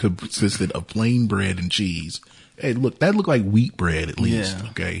food consisted of plain bread and cheese. Hey, look, that looked like wheat bread at least. Yeah.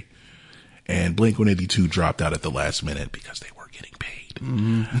 Okay. And Blink-182 dropped out at the last minute because they weren't getting paid.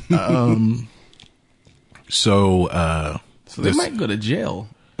 Mm-hmm. So they might go to jail.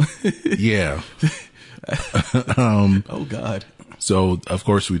 Yeah. Oh God. So, of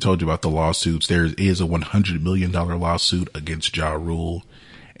course, we told you about the lawsuits. There is a $100 million lawsuit against Ja Rule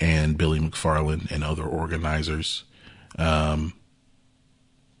and Billy McFarland and other organizers. The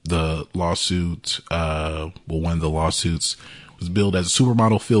lawsuit, one of the lawsuits was billed as a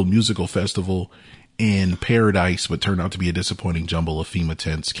supermodel-filled musical festival in paradise, but turned out to be a disappointing jumble of FEMA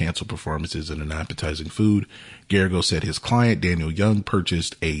tents, canceled performances, and unappetizing food. Garrigo said his client, Daniel Young,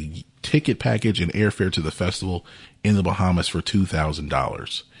 purchased a ticket package and airfare to the festival in the Bahamas for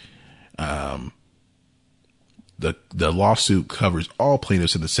 $2,000. The lawsuit covers all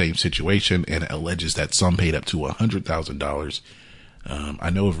plaintiffs in the same situation and alleges that some paid up to $100,000. I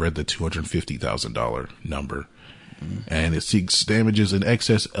know I've read the $250,000 number, and it seeks damages in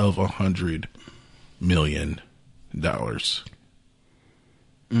excess of $100 million.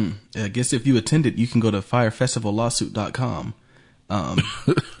 I guess if you attended, you can go to firefestivallawsuit.com.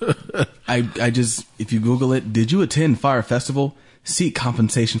 If you Google it, did you attend Fyre Festival? Seek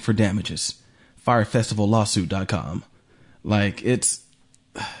compensation for damages. Firefestivallawsuit.com. Like,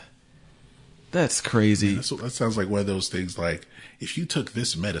 that's crazy. That sounds like one of those things like, if you took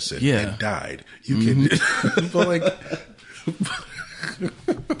this medicine and died, you can, but like,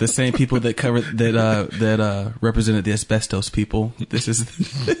 the same people that represented the asbestos people. This is,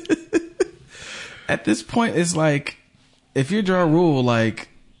 at this point, it's like, if you're Ja Rule, like,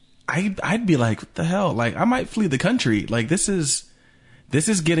 I'd be like, what the hell? Like, I might flee the country. Like, this is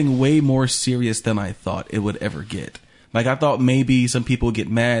getting way more serious than I thought it would ever get. Like, I thought maybe some people would get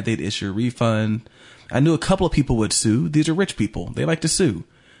mad, they'd issue a refund. I knew a couple of people would sue. These are rich people. They like to sue.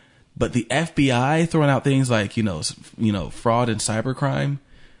 But the FBI throwing out things like, fraud and cybercrime,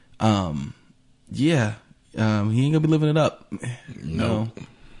 Yeah. He ain't gonna be living it up. Nope.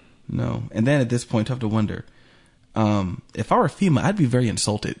 No. And then at this point, I have to wonder, if I were FEMA, I'd be very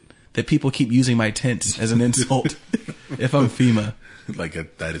insulted that people keep using my tent as an insult. If I'm FEMA.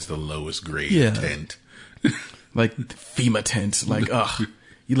 Like that is the lowest grade Yeah. tent. Like FEMA tent. Like, ugh,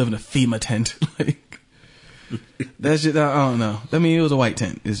 you live in a FEMA tent. Like, that's just, I don't know. I mean, it was a white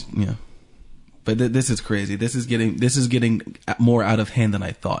tent. Is but this is crazy. This is getting more out of hand than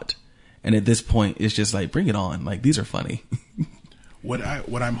I thought. And at this point, it's just like, bring it on. Like, these are funny. What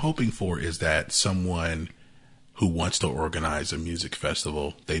I'm hoping for is that someone who wants to organize a music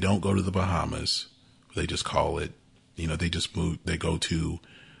festival, they don't go to the Bahamas. They just call it, they just move. They go to,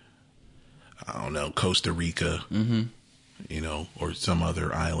 I don't know, Costa Rica, or some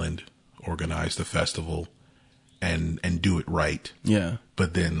other island, organize the festival and do it right. Yeah.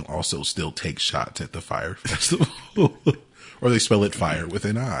 But then also still take shots at the fire festival. Or they spell it fire with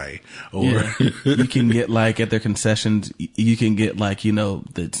an I. Or Yeah. You can get, like, at their concessions, you can get, like,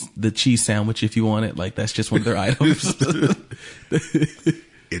 the cheese sandwich if you want it. Like, that's just one of their items.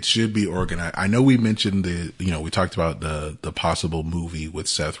 it should be organized. I know we mentioned we talked about the possible movie with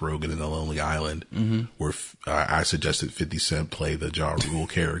Seth Rogen and the Lonely Island, where I suggested 50 Cent play the Ja Rule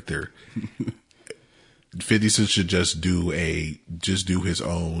character. 50 Cent should just do his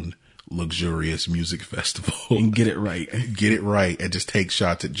own luxurious music festival And get it right. And just take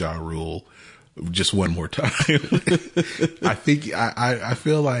shots at Ja Rule just one more time. I think I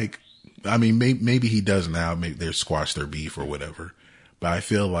feel like, I mean, maybe he does now. Maybe they're squash their beef or whatever. But I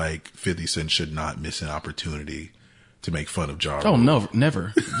feel like 50 Cent should not miss an opportunity to make fun of Ja Rule. Oh, no,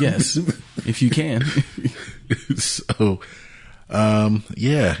 never. Yes. If you can. So,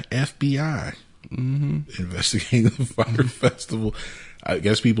 FBI investigating the Fire Festival. I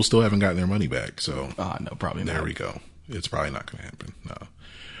guess people still haven't gotten their money back. So, no, probably not. There we go. It's probably not going to happen. No.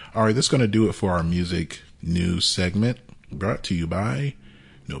 All right, that's going to do it for our music news segment, brought to you by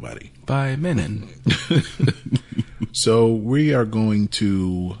nobody. By Menon. So we are going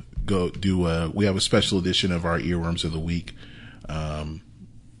to go do we have a special edition of our Earworms of the Week.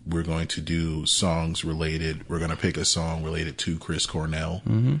 We're going to do songs related. We're going to pick a song related to Chris Cornell.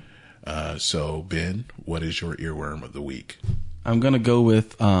 So Ben, what is your Earworm of the Week? I'm going to go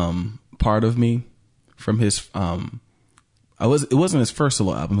with Part of Me from his it wasn't his first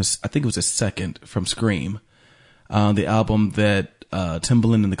solo album. I think it was his second, from Scream. The album that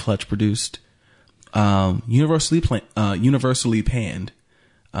Timbaland and the Clutch produced. Universally panned.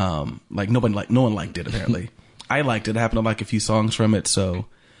 No one liked it, apparently. I liked it. I happened to like a few songs from it. So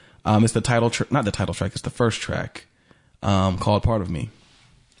it's the title not the title track, it's the first track, called Part of Me.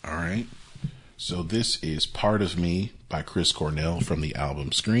 All right. So this is Part of Me by Chris Cornell from the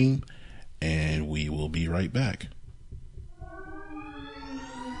album Scream, and we will be right back.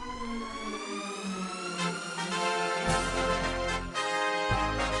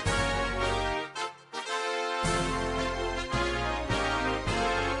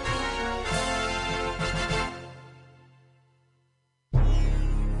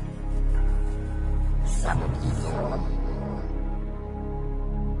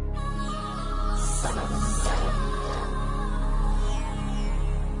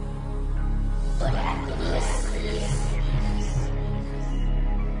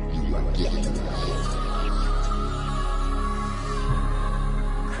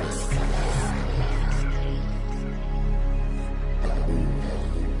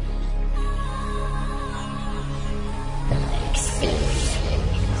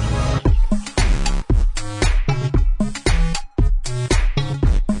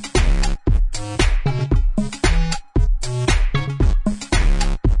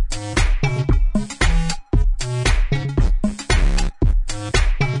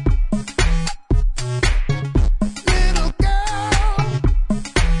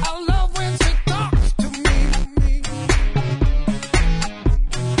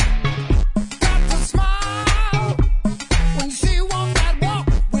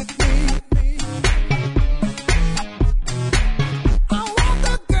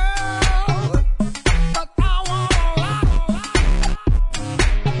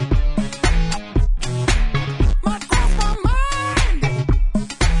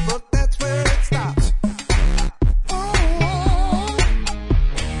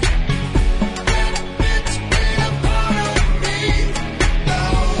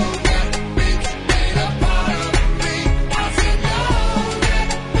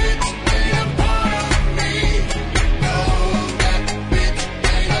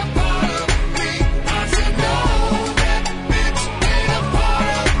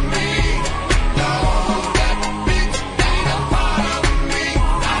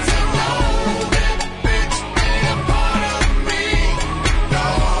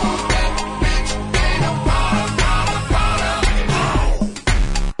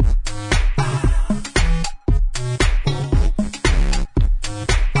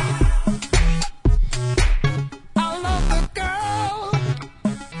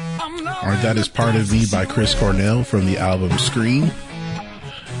 That is Part of Me by Chris Cornell from the album Scream.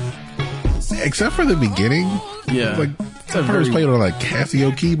 Except for the beginning. Yeah. Like, I first played on like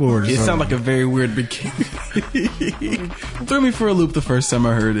Casio keyboard or It something. sounded like a very weird beginning. Threw me for a loop the first time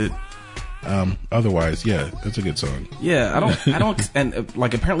I heard it. Otherwise, yeah, it's a good song. Yeah, I don't, and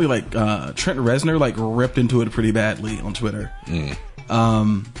like apparently like Trent Reznor like ripped into it pretty badly on Twitter.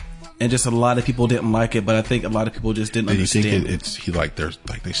 And just a lot of people didn't like it, but I think a lot of people just didn't understand. You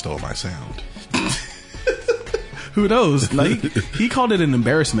think they stole my sound? Who knows? Like he called it an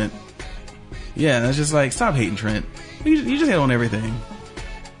embarrassment. Yeah, it's just like, stop hating Trent. You just hate on everything.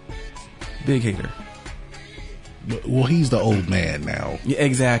 Big hater. Well, he's the old man now. Yeah,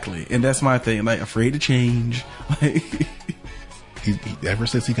 exactly, and that's my thing. Like, afraid to change. Like, he ever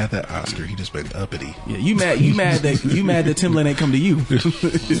since he got that Oscar, he just been uppity. yeah, you mad that Timbaland ain't come to you.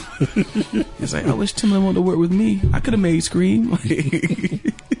 It's like, I wish Timbaland wanted to work with me. I could have made Scream.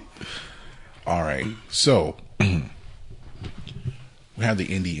 All right, so we have the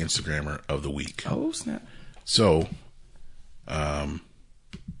indie Instagrammer of the week. Oh snap! So, I'm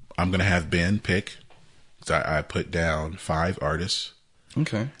gonna have Ben pick. So I put down 5 artists.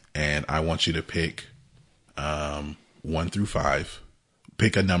 Okay. And I want you to pick 1 through 5.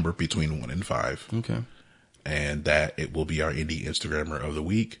 Pick a number between 1 and 5. Okay. And that it will be our indie Instagrammer of the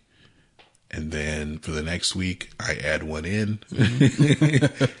week. And then for the next week, I add 1 in,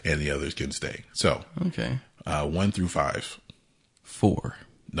 and the others can stay. So, okay. 1 through 5. 4.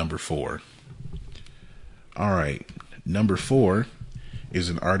 Number 4. All right. Number 4 is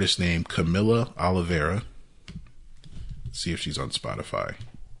an artist named Camila Oliveira. See if she's on Spotify.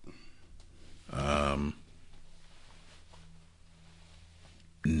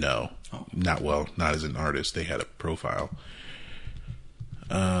 No, not as an artist. They had a profile.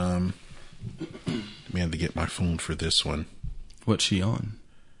 Man, to get my phone for this one. What's she on?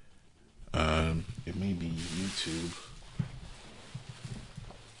 It may be YouTube.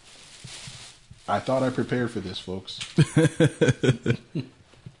 I thought I prepared for this, folks.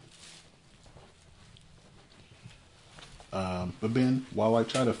 But Ben, while I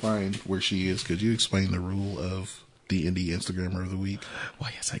try to find where she is, could you explain the rule of the indie Instagrammer of the week?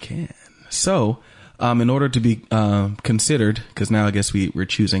 Why, yes, I can. So, in order to be considered, because now I guess we're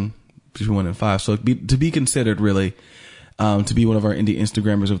choosing between 1 and 5. So to be considered, really, to be one of our indie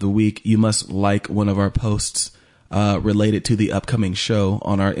Instagrammers of the week, you must like one of our posts related to the upcoming show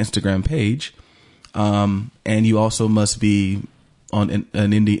on our Instagram page, and you also must be on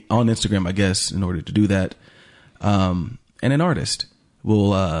Instagram, I guess, in order to do that. And an artist will,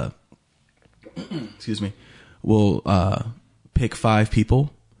 will pick 5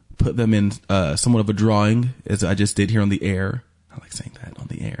 people, put them in somewhat of a drawing, as I just did here on the air. I like saying that, on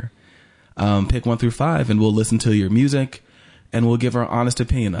the air. Pick 1 through 5, and we'll listen to your music, and we'll give our honest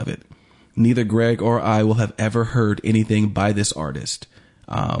opinion of it. Neither Greg or I will have ever heard anything by this artist.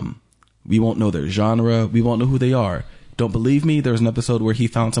 We won't know their genre. We won't know who they are. Don't believe me? There was an episode where he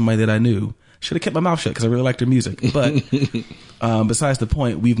found somebody that I knew. Should have kept my mouth shut because I really liked their music. But besides the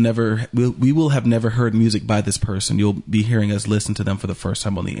point, we will have never heard music by this person. You'll be hearing us listen to them for the first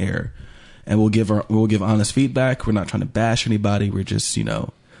time on the air, and we'll give honest feedback. We're not trying to bash anybody. We're just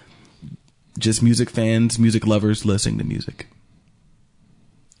just music fans, music lovers listening to music.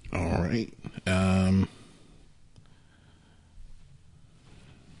 All right.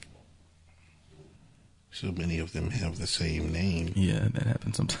 So many of them have the same name. Yeah, that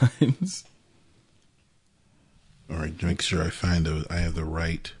happens sometimes. All right, make sure I have the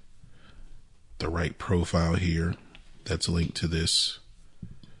right profile here that's linked to this.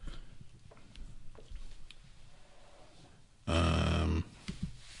 I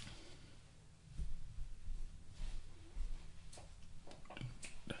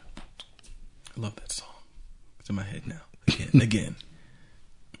love that song. It's in my head now. Again.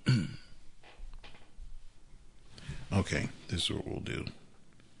 Okay, this is what we'll do.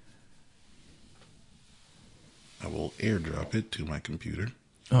 I will airdrop it to my computer.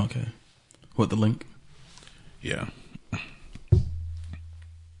 Oh, okay. What, the link? Yeah.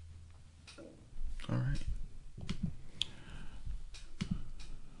 All right.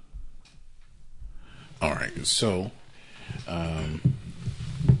 All right, so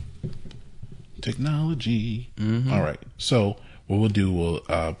technology. Mm-hmm. All right, so what we'll do, we'll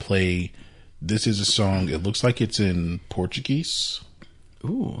play. This is a song. It looks like it's in Portuguese.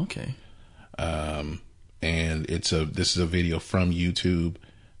 Ooh, okay. And this is a video from YouTube.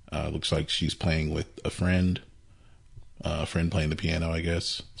 Looks like she's playing with a friend playing the piano, I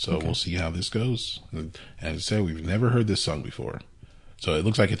guess. So okay. We'll see how this goes. And as I said, we've never heard this song before. So it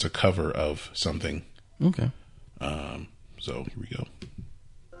looks like it's a cover of something. Okay. So here we go.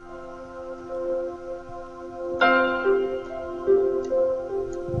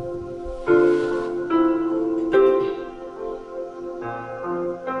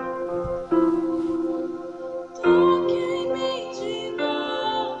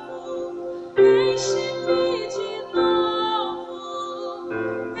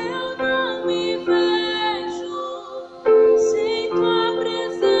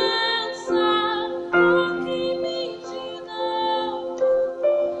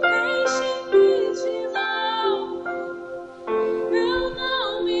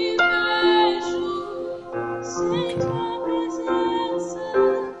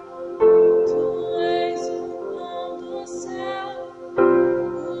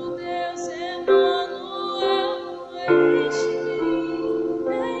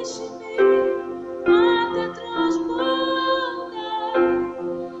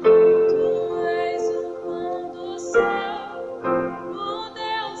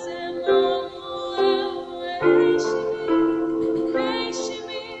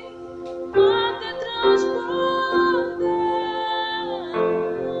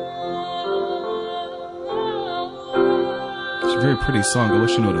 very pretty song. I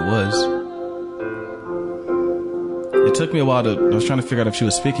wish I knew what it was. It took me a while I was trying to figure out if she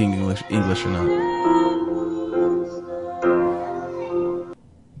was speaking English or not.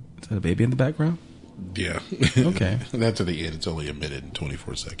 Is that a baby in the background? Yeah. Okay. That's at the end. It's only a minute and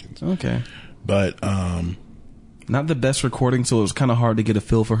 24 seconds. Okay. But, not the best recording, so it was kind of hard to get a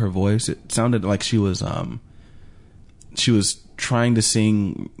feel for her voice. It sounded like she was trying to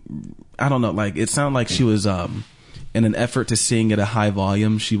sing, I don't know, like, it sounded like she was, in an effort to sing at a high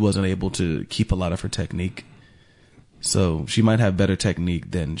volume, she wasn't able to keep a lot of her technique. So she might have better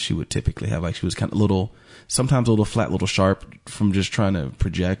technique than she would typically have. Like, she was kind of sometimes a little flat, a little sharp from just trying to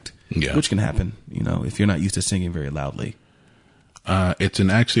project, which can happen, if you're not used to singing very loudly. It's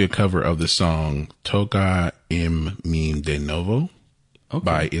actually a cover of the song Toca em mi de novo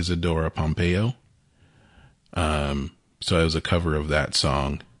by Isadora Pompeo. So it was a cover of that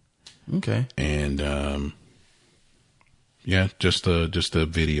song. Okay. And, just a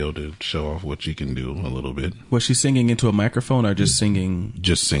video to show off what she can do a little bit. Was she singing into a microphone or just singing?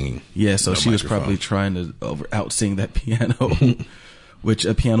 Just singing. Yeah, so she was probably trying to out-sing that piano, which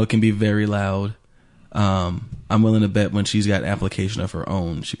a piano can be very loud. I'm willing to bet when she's got application of her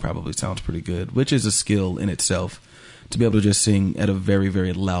own, she probably sounds pretty good, which is a skill in itself to be able to just sing at a very,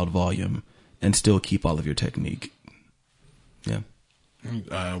 very loud volume and still keep all of your technique. Yeah.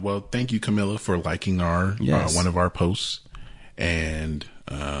 Well, thank you, Camilla, for liking one of our posts, and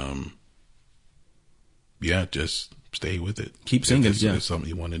just stay with it. Keep singing. If it's something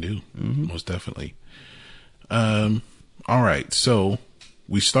you want to do, most definitely. All right, so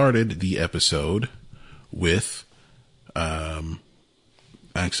we started the episode with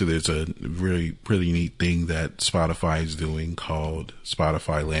actually there's a really pretty neat thing that Spotify is doing called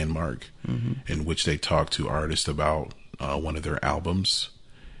Spotify Landmark, in which they talk to artists about one of their albums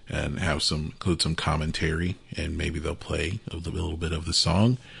and include some commentary, and maybe they'll play a little bit of the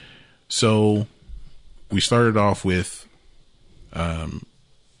song. So we started off with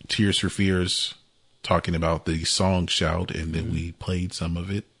Tears for Fears talking about the song Shout, and then we played some of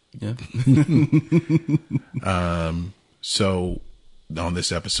it. Yeah. So on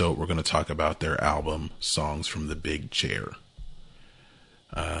this episode, we're going to talk about their album Songs from the Big Chair.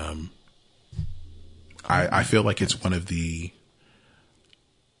 I feel like it's one of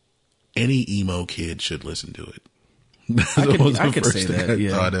any emo kid should listen to it. I could say that.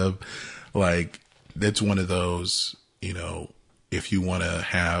 Yeah. Thought of, like, that's one of those, if you want to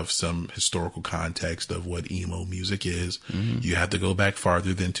have some historical context of what emo music is, you have to go back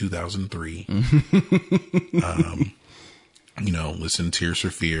farther than 2003. Listen to Tears for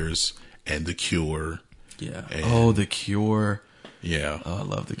Fears and The Cure. Yeah. The Cure. Yeah. Oh, I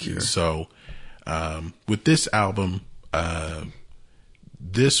love The Cure. So, with this album,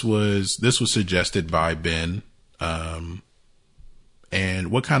 this was suggested by Ben.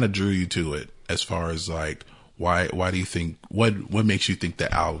 And what kind of drew you to it, as far as like, why do you think, what makes you think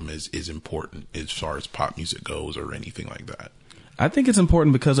the album is important as far as pop music goes, or anything like that? I think it's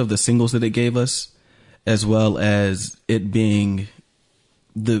important because of the singles that it gave us, as well as it being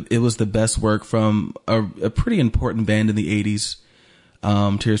it was the best work from a pretty important band in the 80s.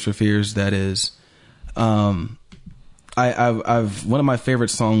 Tears for Fears, that is. I've one of my favorite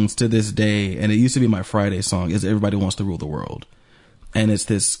songs to this day, and it used to be my Friday song, is Everybody Wants to Rule the World. And it's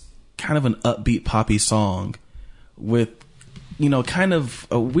this kind of an upbeat poppy song with, kind of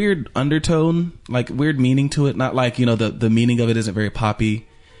a weird undertone, like weird meaning to it. Not like, the meaning of it isn't very poppy.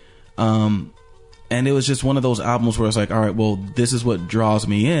 And it was just one of those albums where it's like, all right, well, this is what draws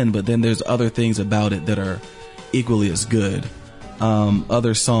me in, but then there's other things about it that are equally as good.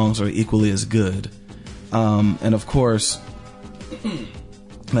 Other songs are equally as good. And of course,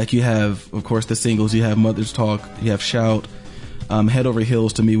 like you have, of course, the singles, you have Mother's Talk, you have Shout, Head Over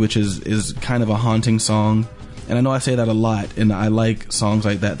Heels to me, which is kind of a haunting song. And I know I say that a lot, and I like songs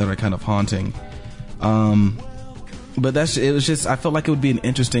like that are kind of haunting. But it was just, I felt like it would be an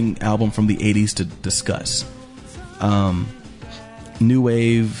interesting album from the 80s to discuss. New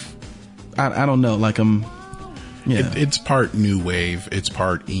wave, I don't know, like yeah. It's part new wave, it's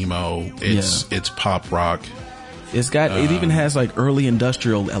part emo, it's pop rock. It even has like early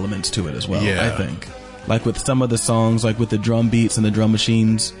industrial elements to it as well, I think. Like with some of the songs, like with the drum beats and the drum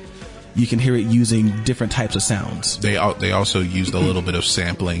machines, you can hear it using different types of sounds. They also used a little bit of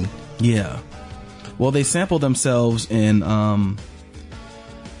sampling. Yeah. Well, they sampled themselves in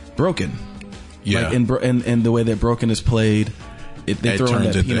Broken. Yeah. Like in the way that Broken is played, they throw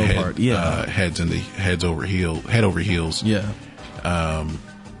in that piano part. Yeah. Head over heels. Yeah.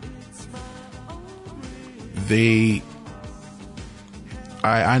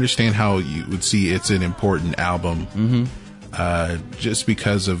 I understand how you would see it's an important album. just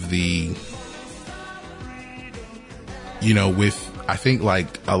because of the, you know, I think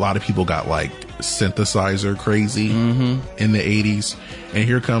like a lot of people got like synthesizer crazy in the 80s, and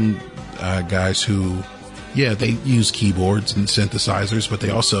here come guys who, yeah, they use keyboards and synthesizers, but they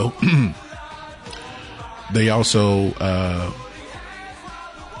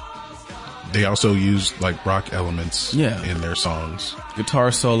also use like rock elements in their songs.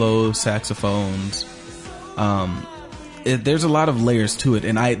 Guitar solos, saxophones. There's a lot of layers to it,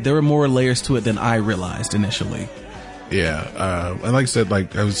 and there were more layers to it than I realized initially. Yeah, and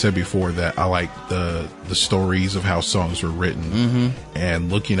like I said before, that I like the stories of how songs were written,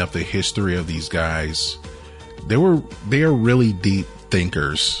 and looking up the history of these guys. They are really deep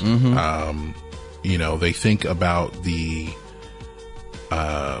thinkers. You know, they think about they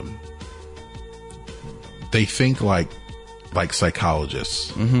think like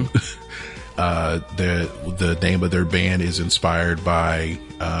psychologists. The name of their band is inspired by,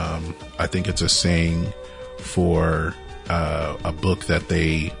 I think it's a saying for a book that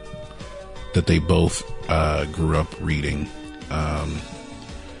they both grew up reading.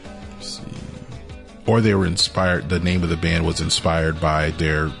 Or they were inspired. The name of the band was inspired by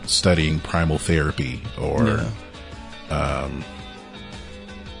their studying primal therapy, or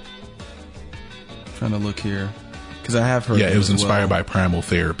trying to look here because I have heard. Yeah, it was inspired by primal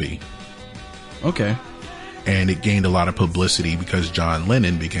therapy. Okay. And it gained a lot of publicity because John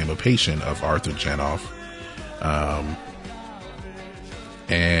Lennon became a patient of Arthur Janov.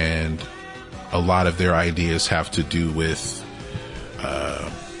 And a lot of their ideas have to do with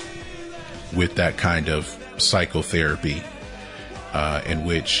that kind of psychotherapy, in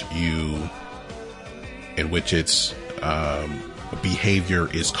which its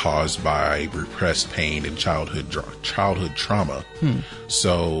behavior is caused by repressed pain and childhood trauma.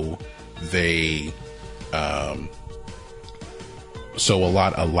 So they, so a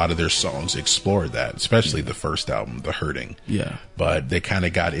lot of their songs explored that, especially the first album, The Hurting. Yeah. But they kind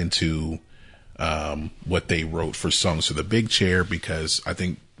of got into what they wrote for Songs for the Big Chair, because I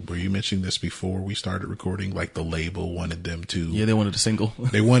think, were you mentioning this before we started recording? Like the label wanted them to. Yeah, they wanted a single.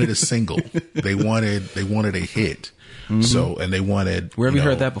 They wanted a single. They wanted a hit. So, and they wanted. Where have you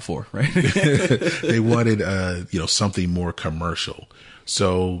heard that before, right? They wanted, something more commercial.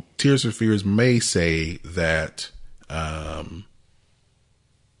 So Tears for Fears may say that, that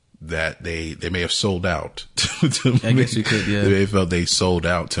they may have sold out. I guess you could, yeah. They felt they sold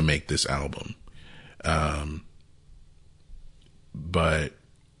out to make this album. But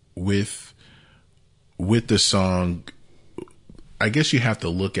with the song, I guess you have to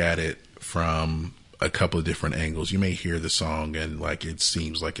look at it from a couple of different angles. You may hear the song and like it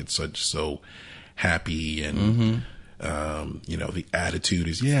seems like it's so happy, and the attitude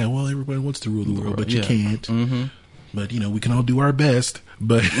is, yeah, well, everybody wants to rule the world, but you can't. But we can all do our best.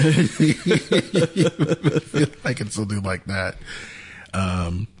 But I feel like it's something like that.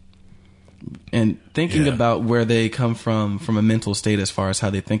 And thinking about where they come from a mental state as far as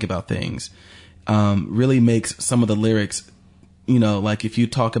how they think about things, really makes some of the lyrics, like if you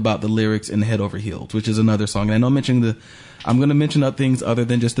talk about the lyrics in Head Over Heels, which is another song. And I know I'm going to mention other things other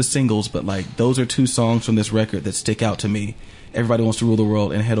than just the singles, but like those are two songs from this record that stick out to me. Everybody Wants to Rule the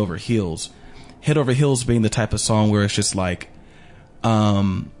World and Head Over Heels. Head Over Heels being the type of song where it's just like,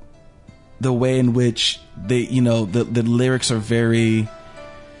 the way in which they, the lyrics are very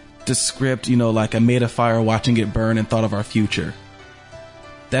descript, like I made a fire watching it burn and thought of our future.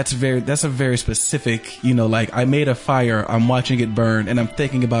 That's a very specific, like I made a fire, I'm watching it burn and I'm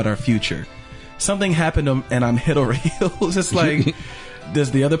thinking about our future. Something happened and I'm head over heels. It's like, does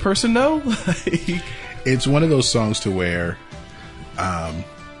the other person know? It's one of those songs to where, I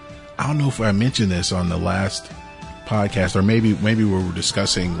don't know if I mentioned this on the last podcast, or maybe we were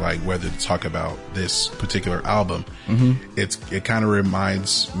discussing like whether to talk about this particular album. It kind of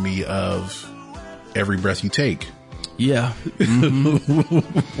reminds me of Every Breath You Take. Yeah.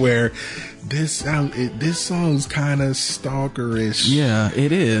 Where this song's kind of stalkerish. Yeah,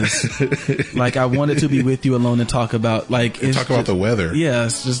 it is. Like I wanted to be with you alone and talk about about the weather. Yeah,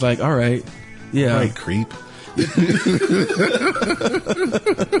 it's just like, all right. Yeah. All right, creep.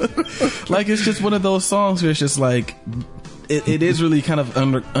 Like it's just one of those songs where it's just like it is really kind of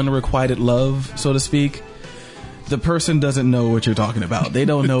unrequited love, so to speak. The person doesn't know what you're talking about. They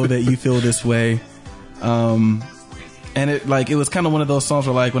don't know that you feel this way. And it was kind of one of those songs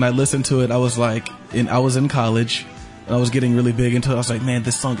where like when I listened to it, I was like, I was in college and I was getting really big into it. I was like, man,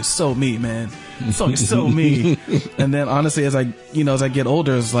 this song is so me, man. This song is so me. And then honestly, as I get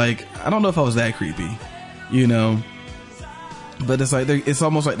older, it's like, I don't know if I was that creepy. But it's like it's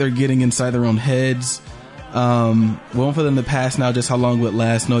almost like they're getting inside their own heads. One foot in the past now, just how long will it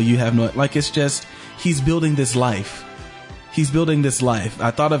last? No, you have no, like, it's just, he's building this life. He's building this life.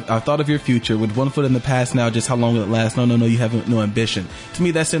 I thought of your future with one foot in the past now, just how long will it last? No, you have no ambition. To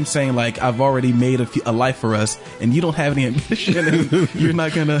me, that's him saying, like, I've already made a life for us and you don't have any ambition and you're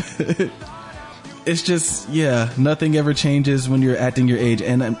not gonna, it's just, yeah, nothing ever changes when you're acting your age.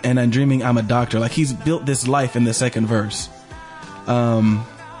 And I'm dreaming I'm a doctor. Like, he's built this life in the second verse. Yeah,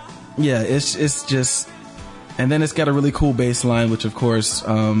 it's just, and then it's got a really cool bass line, which of course,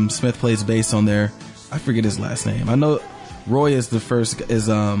 Smith plays bass on there. I forget his last name. I know Roy is one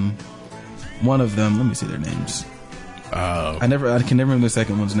of them. Let me see their names. I can never remember the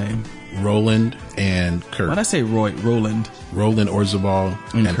second one's name. Roland and Kurt. Why'd I say Roy? Roland Orzabal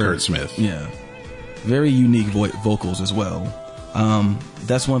and Kurt Smith. Yeah. Very unique vocals as well.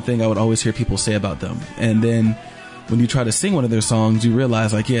 That's one thing I would always hear people say about them. And then when you try to sing one of their songs, you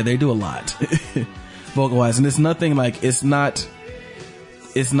realize, like, yeah, they do a lot vocal wise. And it's nothing like, it's not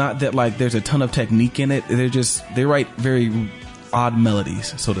that like there's a ton of technique in it. They write very odd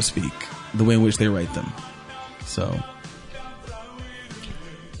melodies, so to speak, the way in which they write them. So,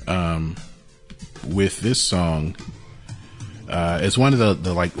 with this song, it's one of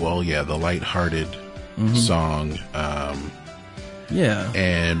the lighthearted song. Yeah.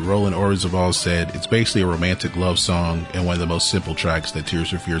 And Roland Orzabal said it's basically a romantic love song and one of the most simple tracks that Tears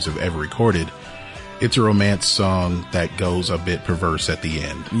for Fears have ever recorded. It's a romance song that goes a bit perverse at the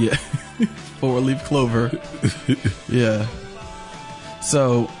end. Yeah. 4-leaf clover. Yeah.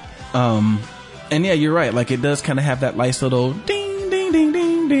 So, and yeah, you're right. Like, it does kind of have that nice little ding, ding, ding,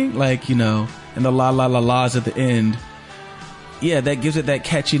 ding, ding. Like, you know, and the la la la la's at the end. Yeah, that gives it that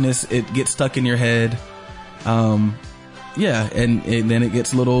catchiness. It gets stuck in your head. Yeah, and then it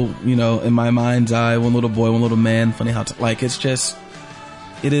gets little, you know, in my mind's eye, one little boy, one little man. Funny how, like, it's just,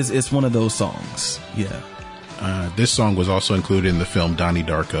 it's one of those songs. Yeah. This song was also included in the film Donnie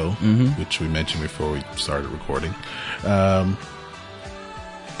Darko, which we mentioned before we started recording.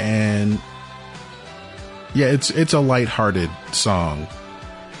 And yeah, it's a lighthearted song,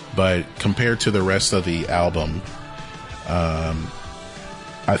 but compared to the rest of the album,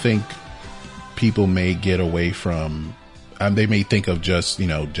 I think people may get away from, they may think of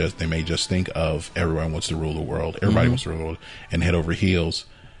they may just think of Everyone Wants to Rule the World, Everybody Wants to Rule the World, and Head Over Heels,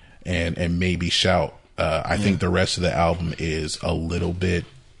 and maybe shout. I think the rest of the album is a little bit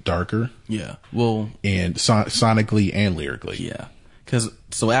darker. Yeah. Well, and sonically and lyrically. Yeah.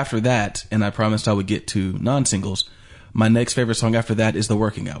 So after that, and I promised I would get to non-singles, my next favorite song after that is The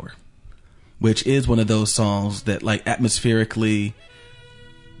Working Hour, which is one of those songs that, like, atmospherically,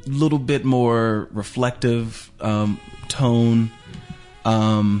 a little bit more reflective, tone,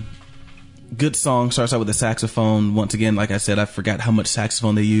 good song. Starts out with a saxophone. Once again, like I said, I forgot how much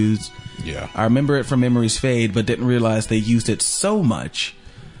saxophone they used. Yeah. I remember it from Memories Fade, but didn't realize they used it so much.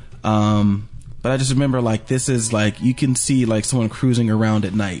 But I just remember, like, this is like, you can see like someone cruising around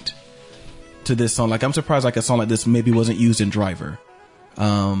at night to this song. Like, I'm surprised like a song like this maybe wasn't used in Driver.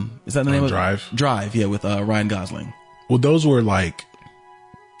 Is that the name of Drive? Drive, yeah, with Ryan Gosling. Well, those were like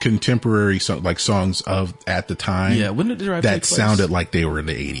contemporary songs of at the time. Yeah, when did Drive that take place? sounded like they were in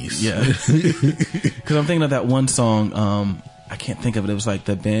the 80s. Yeah. Because I'm thinking of that one song, I can't think of it. It was like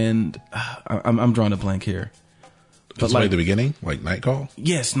the band, I'm drawing a blank here. But like the beginning, like Night Call?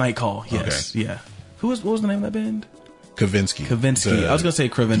 Yes, Night Call. Yes, okay. Yeah. What was the name of that band? Kavinsky. I was gonna say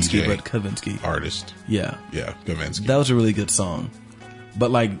Kravinsky, but Kavinsky. Artist. Yeah. Yeah, Kavinsky. That was a really good song.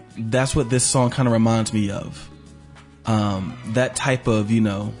 But like, that's what this song kind of reminds me of. That type of, you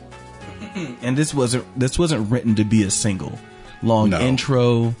know, and this wasn't written to be a single. Long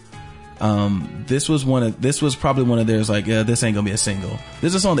intro. This was probably one of theirs, like, yeah, this ain't gonna be a single. This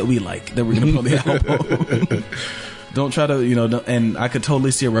is a song that we like, that we're gonna put on the album. Don't try to, you know, and I could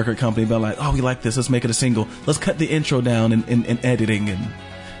totally see a record company being like, oh, we like this, let's make it a single. Let's cut the intro down in editing. And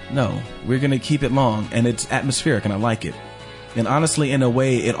no, we're going to keep it long, and it's atmospheric, and I like it. And honestly, in a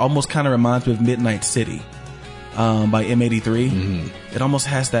way, it almost kind of reminds me of Midnight City by M83. It almost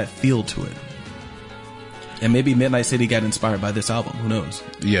has that feel to it. And maybe Midnight City got inspired by this album. Who knows?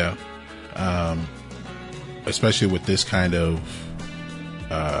 Yeah. Especially with this kind of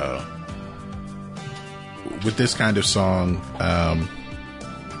song,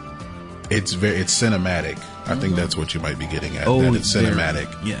 it's cinematic. I think that's what you might be getting at. Oh, that it's cinematic.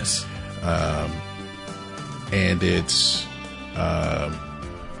 Yes. And it's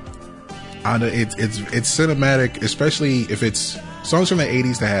cinematic, especially if it's songs from the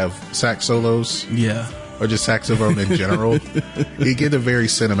 80s that have sax solos. Yeah. Or just saxophone in general. You get a very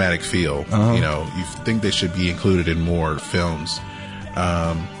cinematic feel. You know, you think they should be included in more films.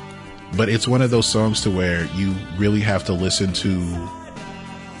 but it's one of those songs to where you really have to listen to,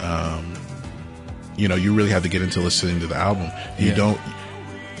 you really have to get into listening to the album.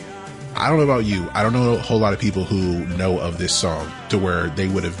 I don't know about you. I don't know a whole lot of people who know of this song to where they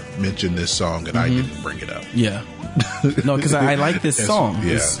would have mentioned this song and I didn't bring it up. Yeah. No, because I like this song.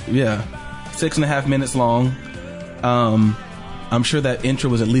 Yeah. 6.5 minutes long. I'm sure that intro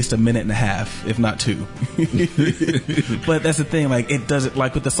was at least 1.5 minutes, if not 2. But that's the thing. Like, it doesn't,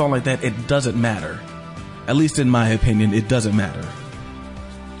 like with a song like that, it doesn't matter. At least in my opinion, it doesn't matter.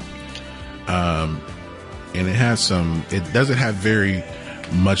 And it doesn't have very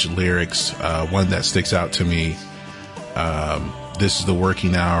much lyrics. One that sticks out to me, this is the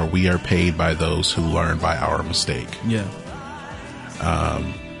working hour. We are paid by those who learn by our mistake. Yeah.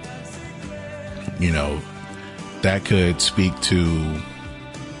 That could speak to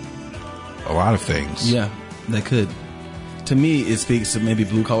a lot of things. Yeah, that could. To me, it speaks to maybe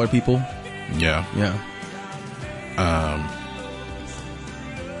blue collar people. Yeah. Yeah.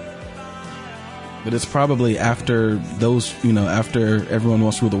 But it's probably after those, after Everyone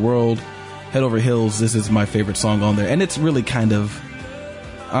Wants to Rule the World, Head Over Heels, this is my favorite song on there. And it's really kind of,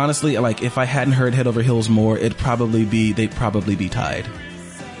 honestly, like if I hadn't heard Head Over Heels more, they'd probably be tied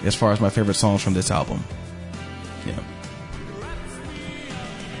as far as my favorite songs from this album. Yeah.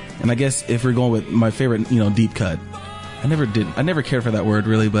 And I guess if we're going with my favorite, deep cut, I never cared for that word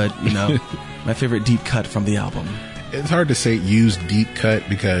really, but my favorite deep cut from the album. It's hard to say use deep cut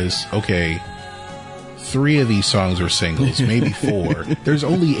because, okay, 3 of these songs are singles, maybe 4. There's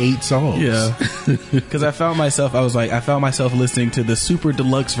only 8 songs. Yeah. Because I found myself listening to the super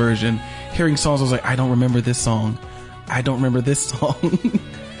deluxe version, hearing songs. I was like, I don't remember this song. I don't remember this song.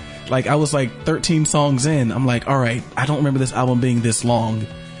 Like, I was like 13 songs in. I'm like, all right, I don't remember this album being this long.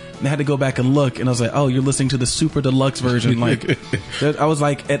 And I had to go back and look, and I was like, oh, you're listening to the super deluxe version. Like, I was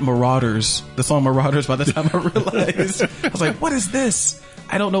like at Marauders, the song Marauders, by the time I realized. I was like, what is this?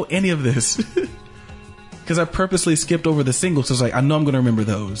 I don't know any of this. Because I purposely skipped over the singles. So I was like, I know I'm going to remember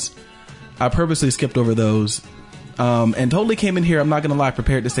those. I purposely skipped over those. And totally came in here, I'm not going to lie,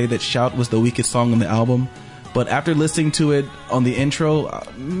 prepared to say that Shout was the weakest song on the album. But after listening to it on the intro,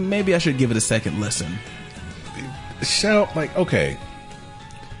 maybe I should give it a second listen. Shout, like, okay.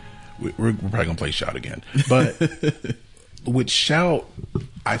 We're probably going to play Shout again. But with Shout,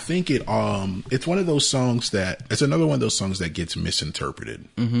 I think it's one of those songs it's another one of those songs that gets misinterpreted.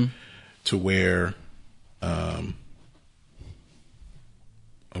 Mm-hmm. To where, I'm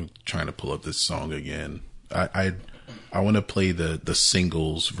trying to pull up this song again. I want to play the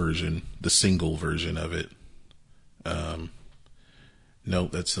single version of it. No,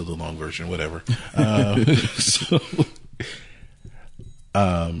 that's still the long version, whatever.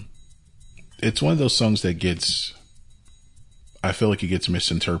 It's one of those songs that I feel like it gets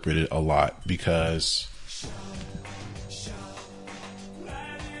misinterpreted a lot because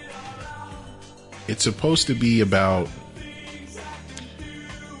it's supposed to be about,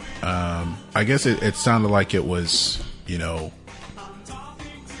 I guess it sounded like it was, a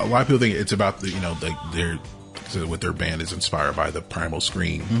lot of people think it's about what their band is inspired by the Primal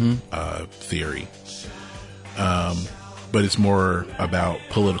Scream theory. But it's more about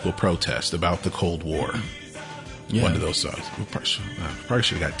political protest, about the Cold War. Yeah. One of those songs. Probably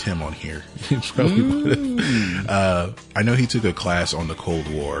should have got Tim on here. I know he took a class on the Cold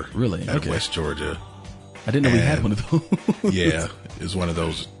War. Really? At West Georgia. I didn't know we had one of those. Yeah. It's one of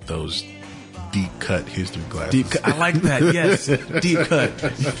those deep cut history classes. Deep cut. I like that. Yes. Deep cut.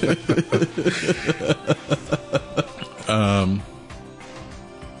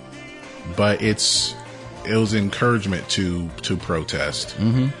 But it was encouragement to protest.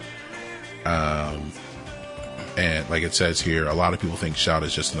 Mm-hmm. And like it says here, a lot of people think Shout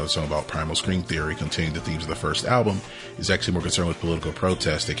is just another song about primal scream theory, continuing the themes of the first album. It's actually more concerned with political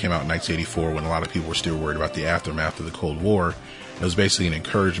protest. It came out in 1984 when a lot of people were still worried about the aftermath of the Cold War. It was basically an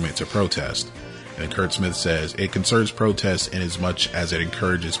encouragement to protest. And Kurt Smith says, it concerns protest in as much as it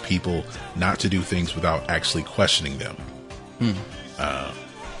encourages people not to do things without actually questioning them.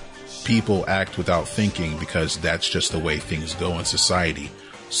 People act without thinking because that's just the way things go in society.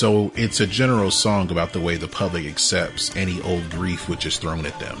 So it's a general song about the way the public accepts any old grief which is thrown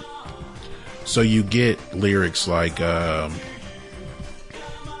at them. So you get lyrics like, in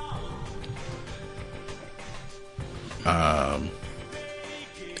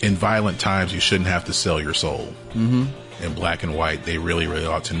violent times, you shouldn't have to sell your soul. Mm-hmm. In Black and White, they really, really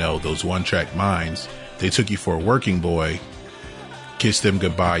ought to know those one-track minds. They took you for a working boy. Kiss them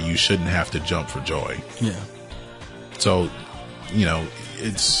goodbye. You shouldn't have to jump for joy. Yeah. So,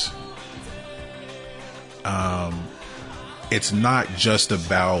 it's not just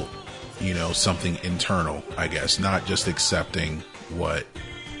about something internal, I guess, not just accepting what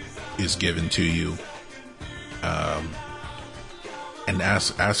is given to you, and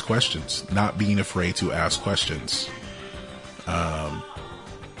ask questions, not being afraid to ask questions. I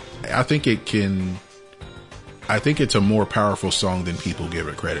think it's a more powerful song than people give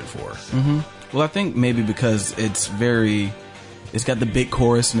it credit for. Mm-hmm. Well, I think maybe because it's got the big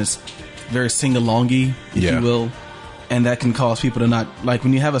chorus and it's very sing-alongy, if you will. And that can cause people to not, like,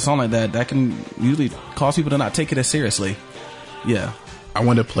 when you have a song like that can usually cause people to not take it as seriously. Yeah. I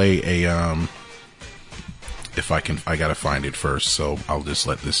want to play if I gotta find it first, so I'll just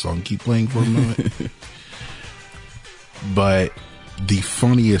let this song keep playing for a moment. But the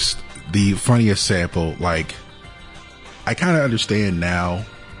funniest sample, like, I kind of understand now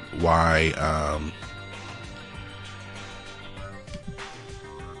why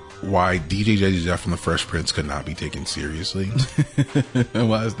DJ Jazzy Jeff from the Fresh Prince could not be taken seriously. And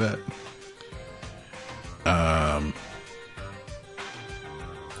why is that?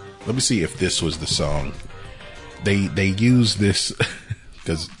 Let me see if this was the song. They use this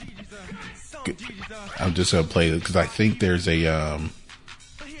because I'm just gonna play it because I think there's a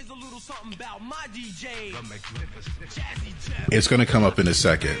it's gonna come up in a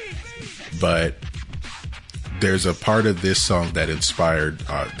second, but there's a part of this song that inspired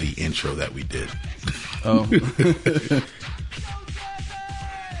the intro that we did. Oh.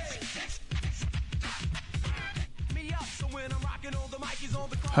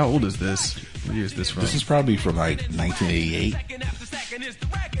 How old is this? What year is this from? This is probably from like 1988.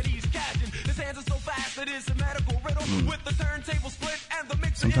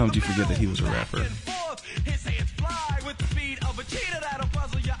 Sometimes you forget that he was a rapper.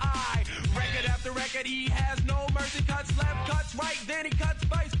 He has no mercy, cuts left, cuts right, then he cuts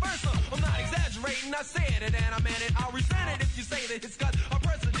vice versa. I'm not exaggerating, I said it and I meant it. I'll resent it if you say that his cuts are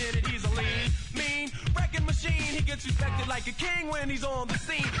precedented. He's a lean, mean, wrecking machine. He gets respected like a king when he's on the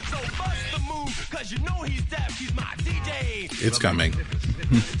scene. So bust the move, cause you know he's deaf. He's my DJ. It's coming.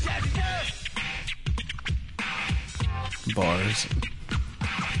 Bars.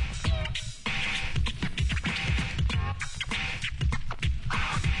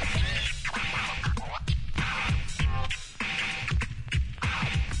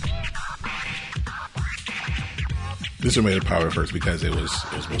 This one made it power first because it was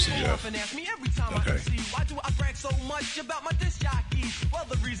mostly Jeff. Okay. Why do I brag so much about my disc jockey? Well,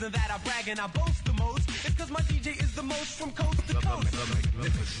 the reason that I brag and I boast the most is because my DJ is the most from coast to coast.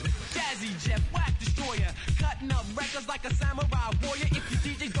 Jazzy Jeff, whack destroyer, cutting up records like a samurai warrior. If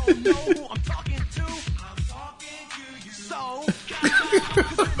you DJ don't know who I'm talking to, I'm talking to you. So,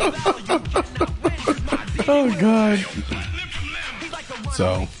 Oh God.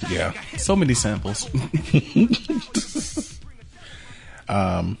 So yeah, so many samples.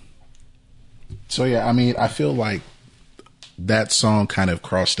 So yeah, I mean, I feel like that song kind of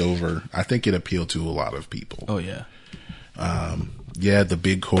crossed over. I think it appealed to a lot of people. Oh yeah. Yeah, the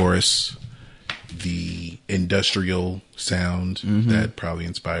big chorus, the industrial sound that probably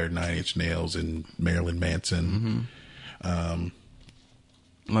inspired Nine Inch Nails and Marilyn Manson. I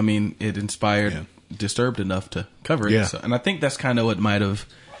mean, it inspired Disturbed enough to cover it. Yeah. So, and I think that's kind of what might have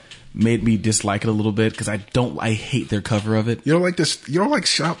made me dislike it a little bit because I hate their cover of it. You don't like this? You don't like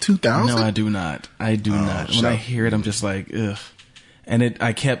Shout 2000? No, I do not. I do not. When I hear it, I'm just like, ugh. And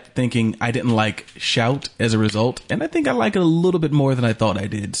I kept thinking I didn't like Shout as a result, and I think I like it a little bit more than I thought I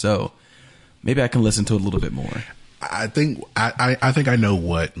did. So maybe I can listen to it a little bit more. I think I know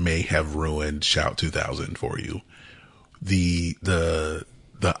what may have ruined Shout 2000 for you.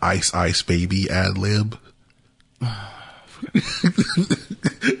 The Ice Ice Baby ad lib.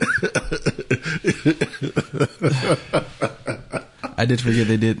 I did forget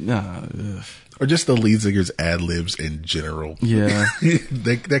they did. Or just the lead singer's ad libs in general. Yeah.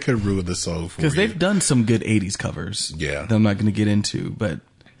 that could ruin the song for you. Because they've done some good 80s covers. Yeah. That I'm not going to get into, but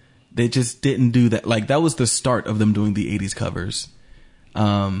they just didn't do that. Like, that was the start of them doing the 80s covers.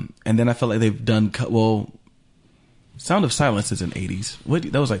 And then I felt like they've done, Sound of Silence is in 80s.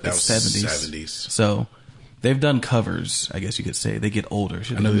 That was like the 70s. So they've done covers, I guess you could say. They get older.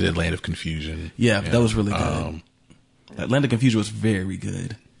 I know they did Land of Confusion. Yeah, that was really good. Land of Confusion was very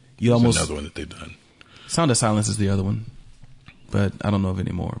good. Another one that they've done. Sound of Silence is the other one, but I don't know of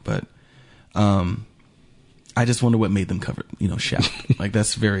any more. But I just wonder what made them cover, Shout. Like,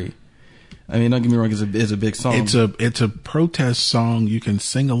 that's very. I mean, don't get me wrong, it's a big song. It's a protest song you can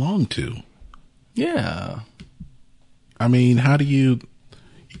sing along to. Yeah. I mean, how do you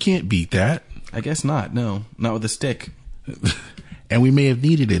can't beat that. I guess not. No, not with a stick. And we may have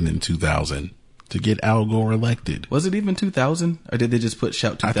needed it in 2000. to get Al Gore elected. Was it even 2000? Or did they just put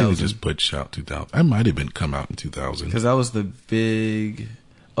Shout 2000? I think they just put Shout 2000. I might have been come out in 2000. Because that was the big...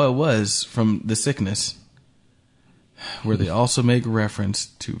 Oh, it was from The Sickness, where they also make reference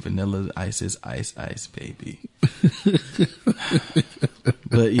to Vanilla Ice's Ice Ice Baby.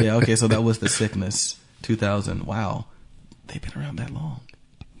 But yeah, okay, so that was The Sickness, 2000. Wow. They've been around that long.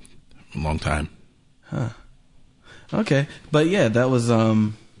 A long time. Huh. Okay. But yeah, that was,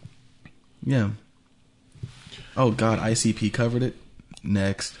 yeah. Oh God, ICP covered it.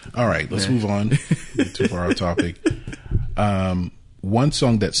 Next. All right, let's move on. Too far off topic. One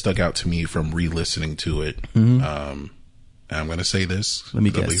song that stuck out to me from re-listening to it, and I'm going to say this. Let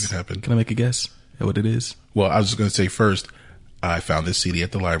me guess. I believe guess. it happened. Can I make a guess at what it is? Well, I was just going to say first, I found this CD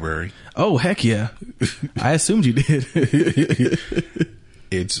at the library. Oh, heck yeah. I assumed you did.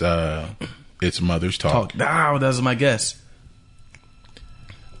 It's Mother's Talk. Ah, that was my guess.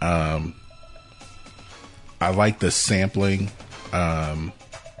 I like the sampling, and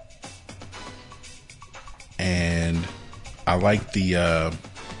I like the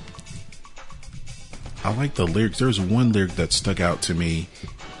lyrics. There's one lyric that stuck out to me.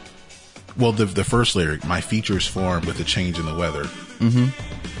 Well, the first lyric, my features form with a change in the weather. Mm-hmm.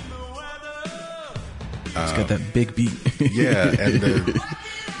 It's got that big beat. Yeah,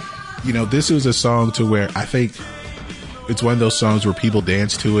 and this was a song to where I think it's one of those songs where people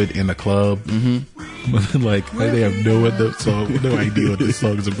dance to it in the club. Mm-hmm. Like they have no idea what this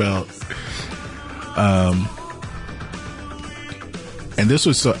song is about. And this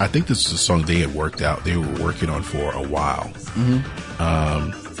was, I think this is a song they had worked out. They were working on for a while.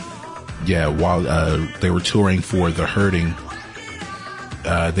 Mm-hmm. While they were touring for The Hurting,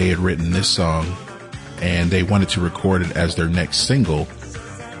 they had written this song, and they wanted to record it as their next single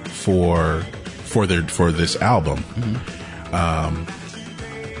for this album. Mm-hmm.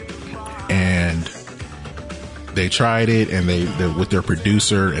 And they tried it, and they with their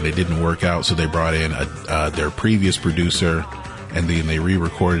producer, and it didn't work out. So they brought in their previous producer, and then they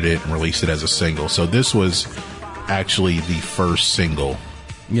re-recorded it and released it as a single. So this was actually the first single.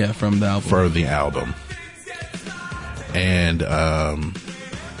 Yeah, from the album. For the album. And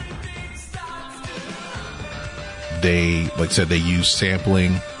they, like I said, they used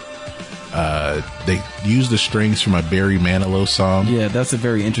sampling. They used the strings from a Barry Manilow song. Yeah, that's a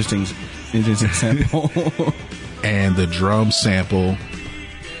very interesting sample. And the drum sample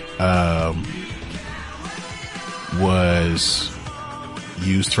was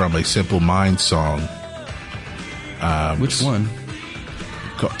used from a Simple Minds song. Which one?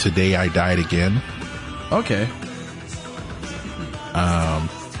 Today I Died Again. Okay.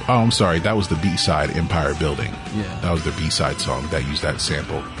 I'm sorry. That was the B-side, Empire Building. Yeah. That was the B-side song that used that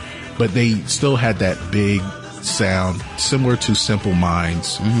sample. But they still had that big sound, similar to Simple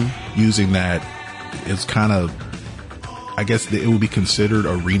Minds, using that. It's kind of, I guess it would be considered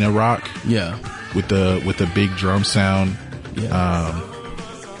arena rock. Yeah. With the big drum sound. Yeah.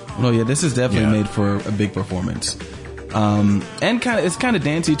 This is definitely made for a big performance. And it's kind of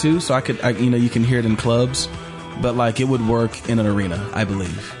dancey too, so you can hear it in clubs, but like it would work in an arena, I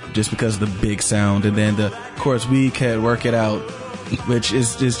believe, just because of the big sound. And then of course we can work it out, which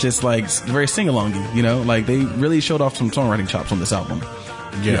is just like very sing-alongy, like they really showed off some songwriting chops on this album.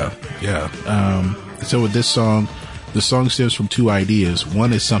 Yeah. So with this song, the song stems from two ideas.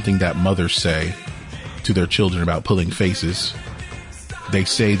 One is something that mothers say to their children about pulling faces. They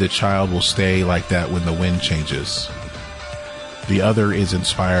say the child will stay like that when the wind changes. The other is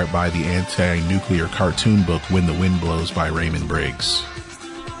inspired by the anti-nuclear cartoon book When the Wind Blows by Raymond Briggs.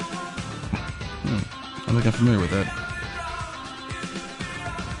 I think I'm familiar with that.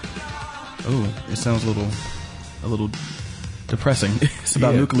 Oh, it sounds a little depressing. It's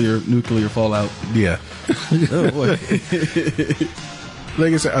about nuclear fallout. Yeah. Oh boy.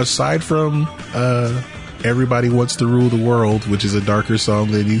 Like I said, aside from Everybody Wants to Rule the World, which is a darker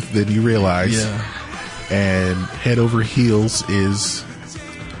song than you realize. Yeah. And Head Over Heels is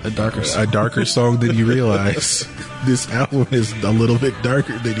a darker song than you realize. This album is a little bit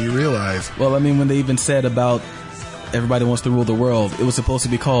darker than you realize. Well, I mean, when they even said about Everybody Wants to Rule the World, it was supposed to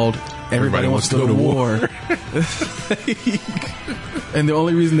be called Everybody Wants to Go to War. And the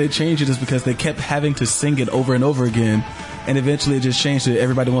only reason they changed it is because they kept having to sing it over and over again, and eventually it just changed to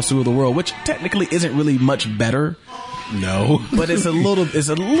Everybody Wants to Rule the World, which technically isn't really much better. No, but it's a little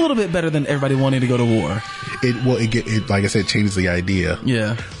bit better than Everybody Wanting to Go to War. It like I said, changes the idea.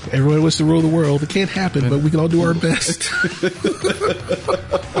 Yeah, everybody wants to rule the world. It can't happen, but we can all do our best.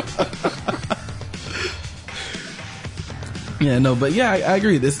 Yeah, no, but yeah, I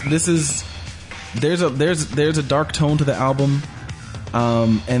agree. This is there's a dark tone to the album,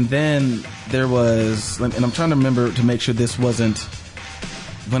 and then there was, and I'm trying to remember to make sure this wasn't,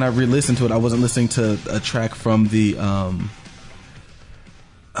 when I re-listened to it, I wasn't listening to a track from the,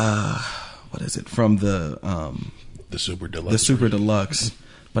 what is it? From the Super Deluxe. The Super Deluxe.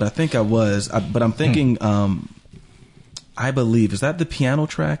 But I think I was, but I'm thinking, I believe, is that the piano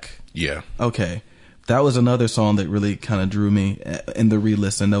track? Yeah. Okay. That was another song that really kind of drew me in the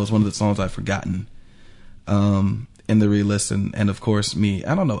re-listen. That was one of the songs I'd forgotten in the re-listen. And of course, I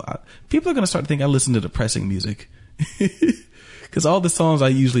don't know. People are going to start to think I listen to depressing music. Because all the songs I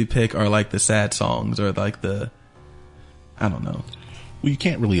usually pick are like the sad songs or like I don't know. Well, you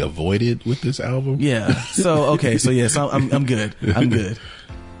can't really avoid it with this album. Yeah. So, okay. So, yes, I'm good. I'm good.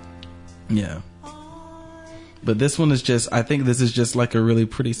 Yeah. But this one is just, I think this is just like a really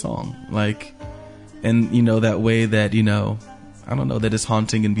pretty song. Like, and, you know, that way that, you know, I don't know, that it's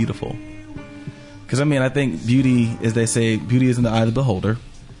haunting and beautiful. Because, I mean, I think beauty, as they say, beauty is in the eye of the beholder.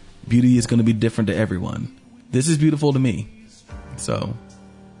 Beauty is going to be different to everyone. This is beautiful to me. So,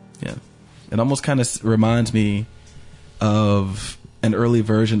 yeah. It almost kind of reminds me of an early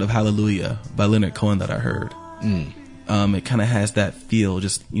version of Hallelujah by Leonard Cohen that I heard. It kind of has that feel,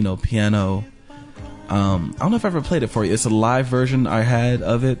 just, you know, piano. I don't know if I ever played it for you. It's a live version I had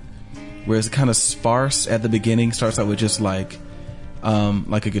of it, where it's kind of sparse at the beginning. Starts out with just like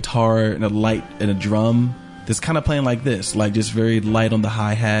a guitar and a light and a drum that's kind of playing like this, like just very light on the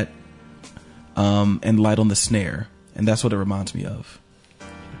hi-hat, and light on the snare. And that's what it reminds me of.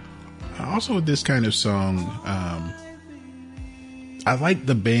 Also, with this kind of song, I like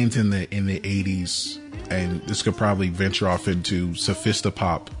the bands in the 80s, and this could probably venture off into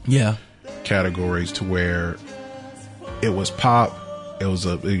sophistopop categories, to where it was pop, it was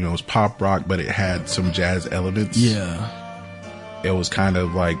it was pop rock, but it had some jazz elements. Yeah, it was kind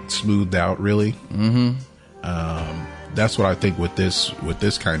of like smoothed out, really. That's what I think with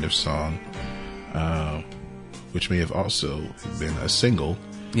this kind of song, which may have also been a single.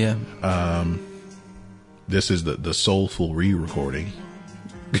 Yeah. This is the soulful re-recording.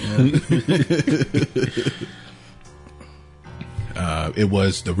 It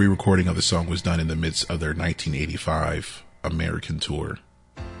was, the re-recording of the song was done in the midst of their 1985 American tour.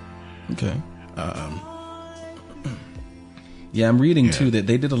 Okay. Yeah, I'm reading too that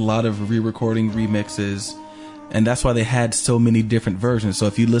they did a lot of re-recording remixes, and that's why they had so many different versions. So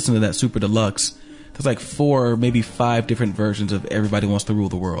if you listen to that Super Deluxe, there's like 4, maybe 5 different versions of Everybody Wants to Rule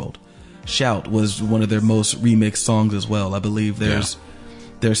the World. Shout was one of their most remixed songs as well. I believe there's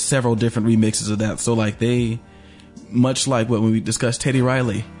several different remixes of that. So like they, much like when we discussed Teddy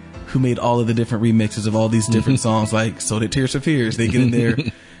Riley, who made all of the different remixes of all these different songs, like so did Tears for Fears. They get in there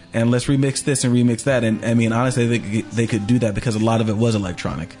and let's remix this and remix that. And I mean, honestly, they could do that because a lot of it was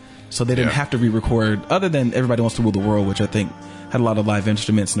electronic. So they didn't have to re-record, other than Everybody Wants to Rule the World, which I think had a lot of live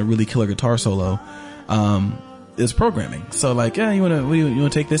instruments and a really killer guitar solo. Is programming. So like, yeah, you want to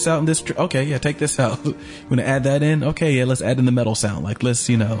take this out and this, okay, yeah, take this out. You want to add that in? Okay, yeah, let's add in the metal sound. Like, let's,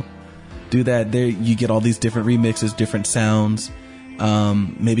 do that. There you get all these different remixes, different sounds.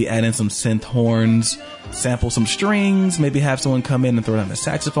 Maybe add in some synth horns, sample some strings, maybe have someone come in and throw down a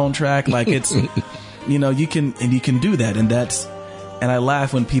saxophone track. Like it's, you can do that. And I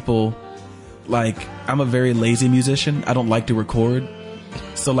laugh when people, like, I'm a very lazy musician. I don't like to record.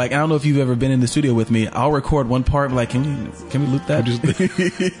 So like, I don't know if you've ever been in the studio with me. I'll record one part, I'm like, can we loop that?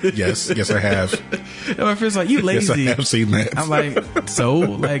 Yes, I have. And my friend's like, you lazy. Yes, I have seen that. I'm like, so?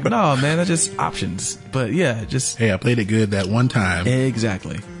 Like, no, man, that's just options. But yeah, just. Hey, I played it good that one time.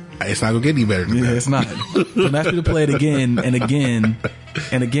 Exactly. It's not going to get any better than that. It's not. Don't ask me to play it again and again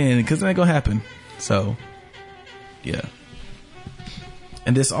and again, because it ain't going to happen. So, yeah.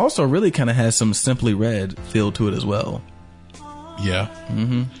 And this also really kind of has some Simply Red feel to it as well. Yeah.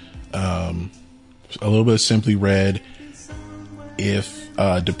 A little bit of Simply Red. If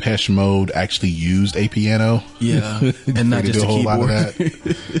Depeche Mode actually used a piano, and not just a whole keyboard. Lot of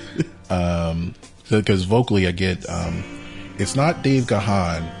that. Because vocally, I get it's not Dave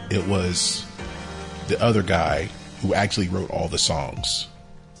Gahan. It was the other guy who actually wrote all the songs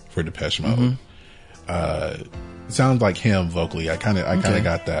for Depeche Mode. It sounds like him vocally. I kind of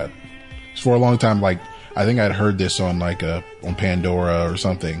got that. For a long time, like, I think I'd heard this on on Pandora or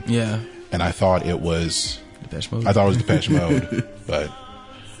something. Yeah. And I thought it was Depeche Mode. I thought it was Depeche Mode. But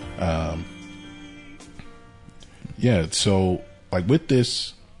yeah, so like with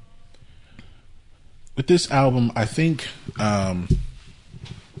this album, I think I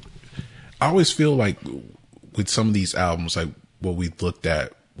always feel like with some of these albums, like what we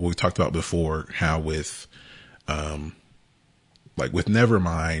talked about before, how with like with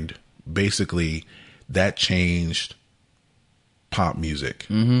Nevermind, basically that changed pop music.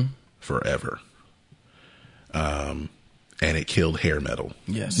 forever. And it killed hair metal.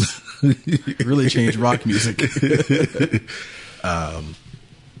 Yes. It really changed rock music.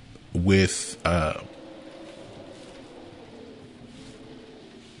 With,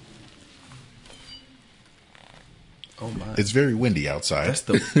 Oh my! it's very windy outside.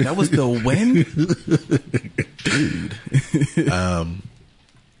 That was the wind, dude.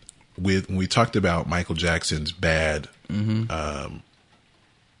 When we talked about Michael Jackson's Bad, it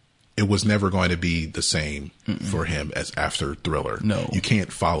was never going to be the same for him as after Thriller. No. You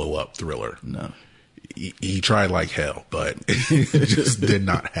can't follow up Thriller. No. He tried like hell, but it just did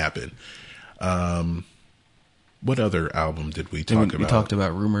not happen. What other album did we talk about? We talked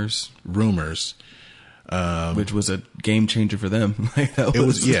about Rumors, which was a game changer for them. Like that it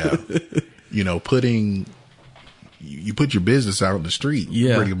was, yeah. You know, you put your business out in the street,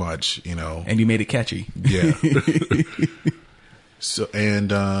 pretty much, you know. And you made it catchy. Yeah. So,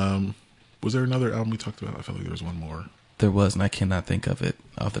 and was there another album we talked about? I felt like there was one more. There was, and I cannot think of it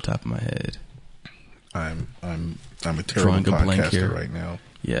off the top of my head. I'm a terrible podcaster right now.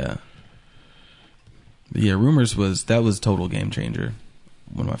 Yeah. Yeah, Rumors was total game changer.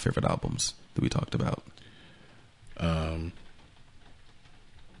 One of my favorite albums that we talked about. Oh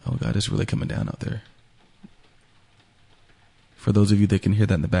God, it's really coming down out there. For those of you that can hear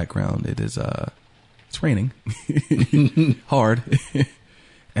that in the background, it's raining hard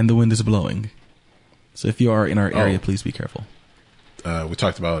and the wind is blowing. So if you are in our area, please be careful. We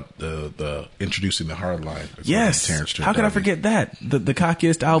talked about the introducing the hard line. Yes. How could I forget that? The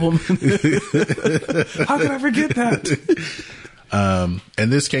cockiest album. How could I forget that?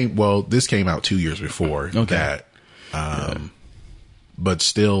 And this came out 2 years before that. But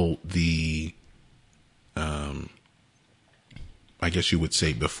still I guess you would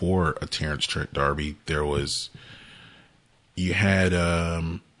say before a Terrence Trent D'Arby, you had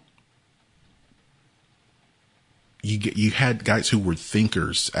guys who were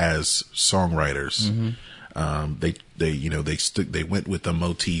thinkers as songwriters. They went with a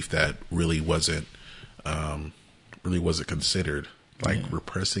motif that really wasn't considered, like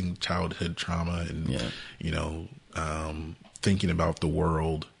repressing childhood trauma and thinking about the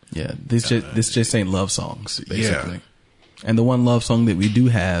world. Yeah, this just ain't love songs, basically. Yeah. And the one love song that we do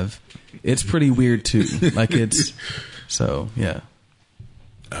have, it's pretty weird too. Like it's so yeah.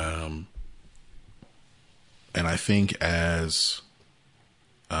 And I think as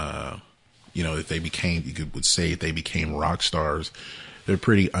if they became, would say if they became rock stars, they're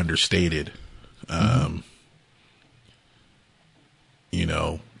pretty understated. And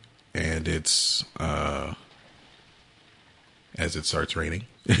it's as it starts raining.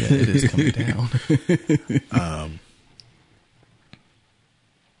 Yeah, it is coming down.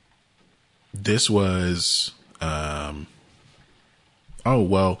 This was, one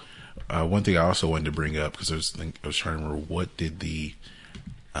thing I also wanted to bring up, because I was trying to remember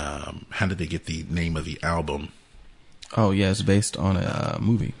how did they get the name of the album? Oh yeah, it's based on a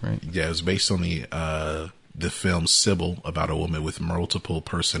movie, right? Yeah, it was based on the film Sybil, about a woman with multiple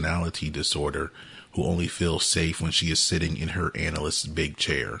personality disorder who only feels safe when she is sitting in her analyst's big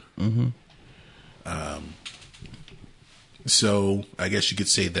chair. So I guess you could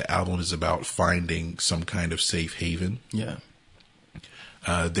say the album is about finding some kind of safe haven. Yeah.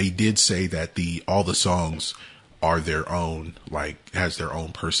 They did say that all the songs are their own, like has their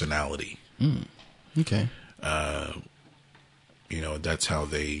own personality. Okay. That's how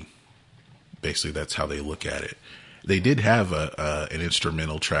they look at it. They did have an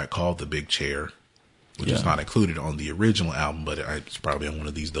instrumental track called The Big Chair, which is not included on the original album, but it's probably on one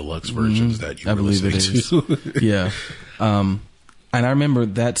of these deluxe versions that you were listening to. Yeah. And I remember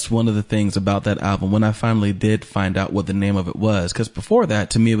that's one of the things about that album when I finally did find out what the name of it was. Because before that,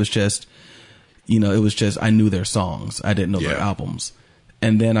 to me, it was just, I knew their songs. I didn't know their albums.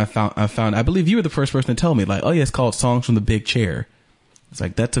 And then I found, I believe you were the first person to tell me, like, oh yeah, it's called Songs from the Big Chair. It's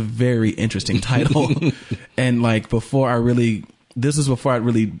like, that's a very interesting title. And like, this is before I'd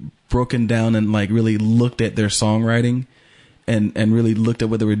really broken down and like really looked at their songwriting and really looked at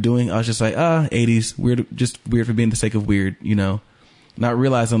what they were doing. I was just like, 80s, weird, just weird for being the sake of weird, not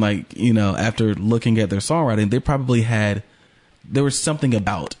realizing like, after looking at their songwriting, there was something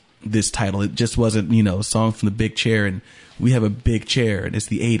about this title. It just wasn't, Songs from the Big Chair and we have a big chair and it's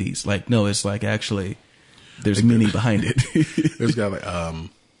the 80s. Like, no, it's like actually there's meaning behind it. There's got like,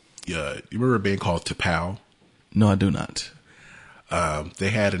 you remember a band called T'Pau? No, I do not. They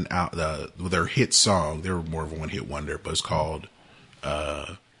had their hit song. They were more of a one-hit wonder, but it's called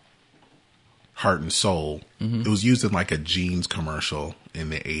 "Heart and Soul." It was used in like a jeans commercial in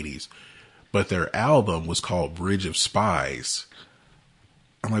the 80s, but their album was called "Bridge of Spies,"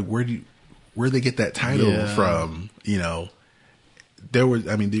 I'm like, where'd they get that title from? You know,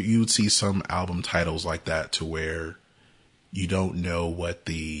 you would see some album titles like that to where you don't know what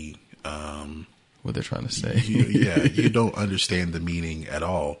what they're trying to say. You don't understand the meaning at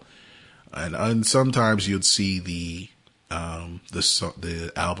all. And sometimes you'd see the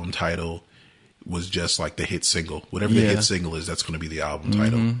album title was just like the hit single. Whatever the hit single is, that's going to be the album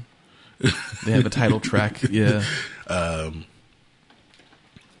title. They have a title track. Yeah.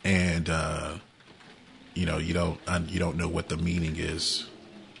 And you don't know what the meaning is.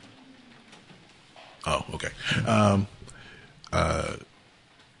 Oh, okay.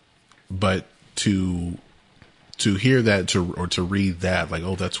 But to hear that, or to read that, like,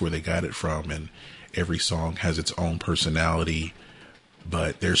 oh, that's where they got it from, and every song has its own personality,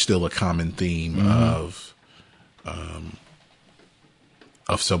 but there's still a common theme of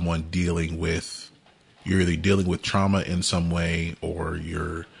someone dealing with, you're either dealing with trauma in some way, or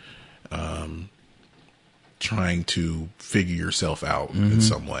you're trying to figure yourself out in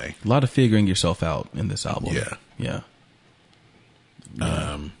some way. A lot of figuring yourself out in this album. Yeah.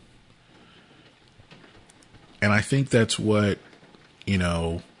 And I think that's what,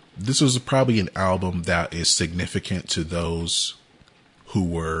 this was probably an album that is significant to those who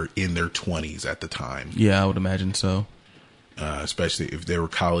were in their 20s at the time. Yeah, I would imagine so. Especially if they were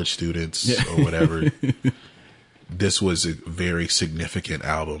college students or whatever. This was a very significant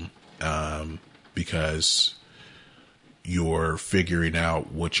album because you're figuring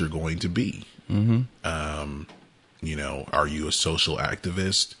out what you're going to be. Are you a social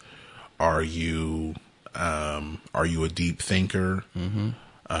activist? Are you a deep thinker?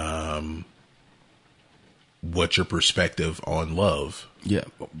 What's your perspective on love? Yeah,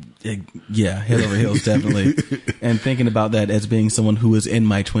 Head Over Heels, definitely. And thinking about that as being someone who was in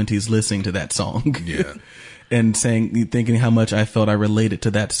my 20s listening to that song. Yeah. And thinking how much I felt I related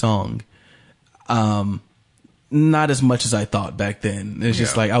to that song. Not as much as I thought back then. It's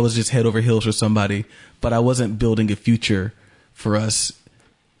just like I was just head over heels for somebody, but I wasn't building a future for us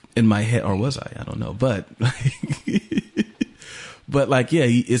in my head, or was I? I don't know. But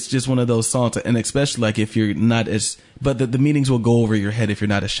it's just one of those songs, and especially like if you're not as, but the meanings will go over your head if you're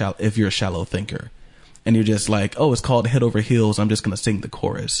not if you're a shallow thinker, and you're just like, oh, it's called Head Over Heels, I'm just gonna sing the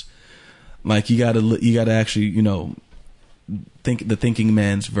chorus. Like you gotta actually, think the thinking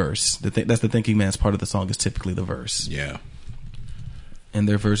man's verse. That's the thinking man's part of the song is typically the verse. Yeah. And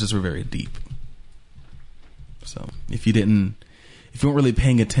their verses were very deep. So if you weren't really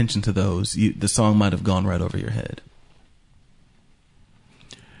paying attention to those, the song might have gone right over your head.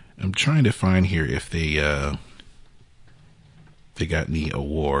 I'm trying to find here if they got any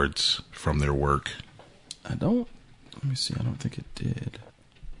awards from their work. Let me see. I don't think it did.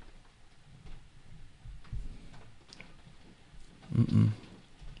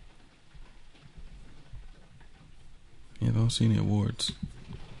 Yeah, I don't see any awards.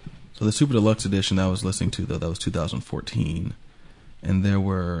 So the Super Deluxe edition I was listening to, though, that was 2014. And there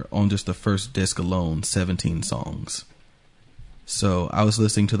were, on just the first disc alone, 17 songs. So I was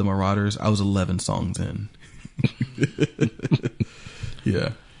listening to the Marauders. I was 11 songs in.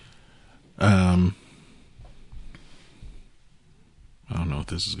 Yeah. I don't know if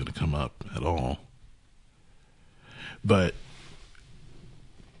this is going to come up at all. But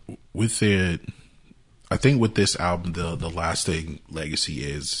with it, I think with this album, the lasting legacy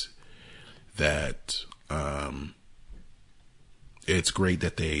is that it's great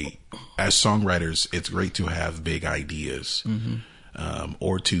that they, as songwriters, it's great to have big ideas,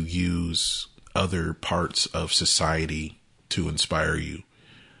 or to use other parts of society to inspire you,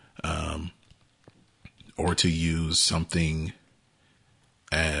 or to use something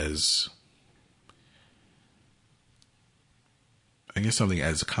as, I guess, something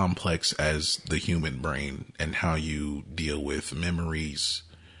as complex as the human brain and how you deal with memories,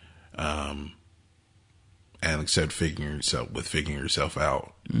 and except figuring yourself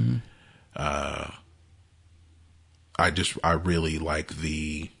out. I really like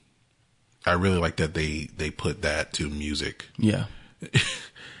that they put that to music. Yeah.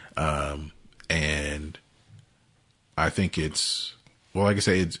 And I think it's, well, like I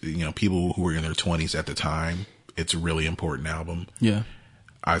say, it's, people who were in their 20s at the time, it's a really important album. Yeah.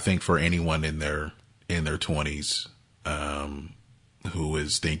 I think for anyone in their 20s, who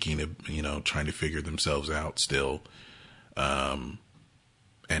is thinking of, trying to figure themselves out still, and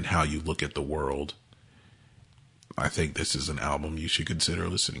how you look at the world, I think this is an album you should consider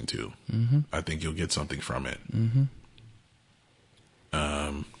listening to. I think you'll get something from it.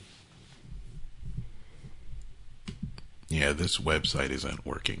 Yeah, this website isn't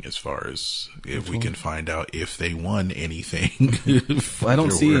working as far as if we can find out if they won anything. I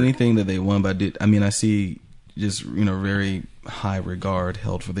don't see anything that they won, but I see just, very high regard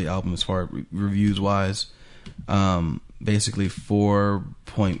held for the album as far as reviews wise. Basically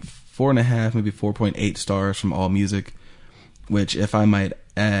 4.5, maybe 4.8 stars from AllMusic, which, if I might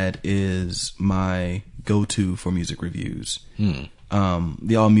add, is my go-to for music reviews. The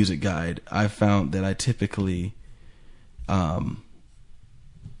AllMusic guide. I found that I typically,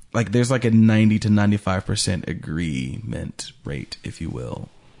 there's like a 90 to 95% agreement rate, if you will,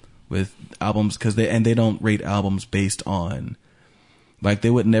 with albums, because they don't rate albums based on, like, they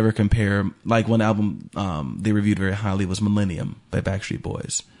would never compare. Like, one album they reviewed very highly was Millennium by Backstreet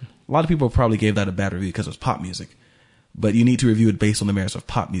Boys. A lot of people probably gave that a bad review because it was pop music, but you need to review it based on the merits of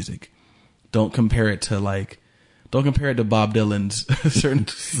pop music. Don't compare it to Bob Dylan's certain.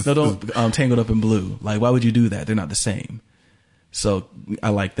 No, don't Tangled Up in Blue. Like, why would you do that? They're not the same. So I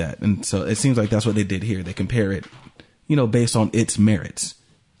like that, and so it seems like that's what they did here. They compare it, based on its merits.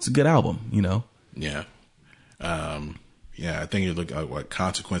 It's a good album, Yeah. I think it looked like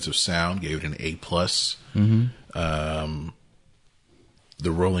Consequence of Sound gave it an A+.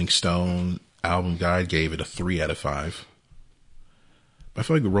 The Rolling Stone album guide gave it a 3 out of 5. I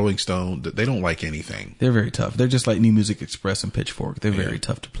feel like the Rolling Stone, they don't like anything. They're very tough. They're just like New Music Express and Pitchfork. They're very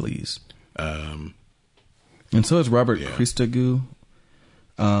tough to please. And so is Robert Christgau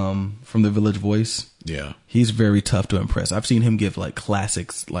from The Village Voice. Yeah. He's very tough to impress. I've seen him give like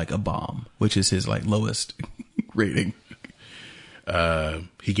classics like a bomb, which is his like lowest rating.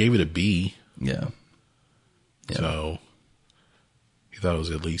 He gave it a B. Yeah. So he thought it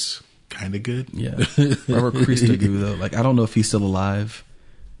was at least kind of good. Yeah. Robert Christgau, though, like, I don't know if he's still alive.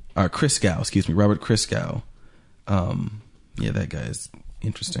 Or Christgau, excuse me, Robert Christgau. That guy is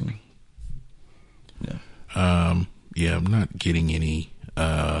interesting. Yeah. I'm not getting any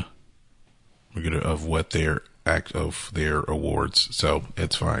of what their awards, so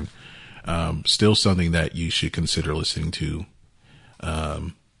it's fine. Still something that you should consider listening to.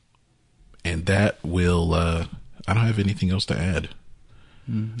 And that will, I don't have anything else to add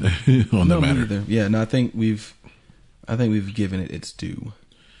on the matter. Either. Yeah, no, I think we've given it its due.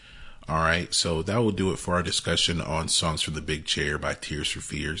 All right. So that will do it for our discussion on Songs from the Big Chair by Tears for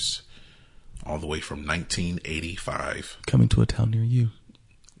Fears, all the way from 1985. Coming to a town near you.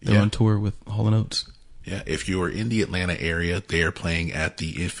 They're on tour with Hall & Oates. Yeah. If you are in the Atlanta area, they are playing at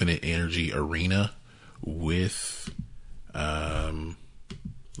the Infinite Energy Arena with, let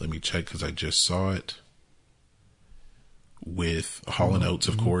me check because I just saw it. With Hall & Oates,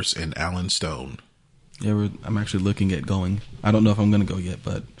 of course, and Alan Stone. Yeah, I'm actually looking at going. I don't know if I'm going to go yet,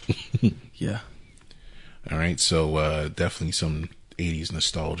 but yeah. All right, so definitely some 80s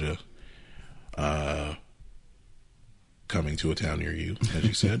nostalgia coming to a town near you, as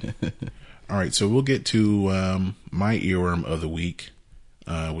you said. All right, so we'll get to my earworm of the week,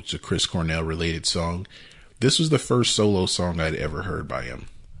 which is a Chris Cornell related song. This was the first solo song I'd ever heard by him.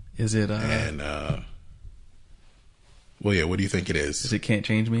 Is it? Well, yeah. What do you think it is? Is it "Can't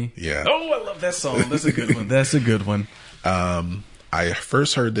Change Me"? Yeah. Oh, I love that song. That's a good one. That's a good one. I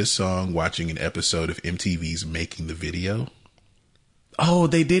first heard this song watching an episode of MTV's Making the Video. Oh,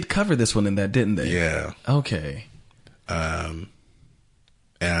 they did cover this one in that, didn't they? Yeah. Okay. Like,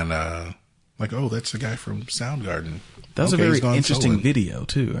 oh, that's the guy from Soundgarden. That was a very interesting video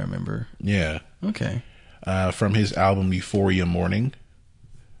too. I remember. Yeah. Okay. From his album Euphoria Morning,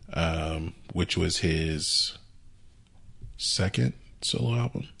 which was his second solo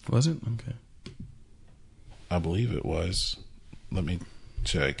album. Was it? Okay. I believe it was. Let me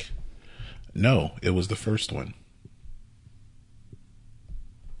check. No, it was the first one.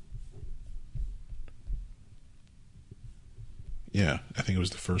 Yeah, I think it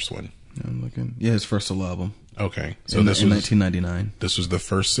was the first one. I'm looking. Yeah, his first solo album. Okay. So in 1999. This was the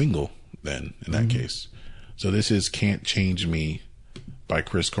first single then, in that case. So this is Can't Change Me by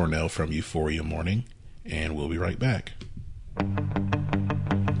Chris Cornell from Euphoria Morning, and we'll be right back.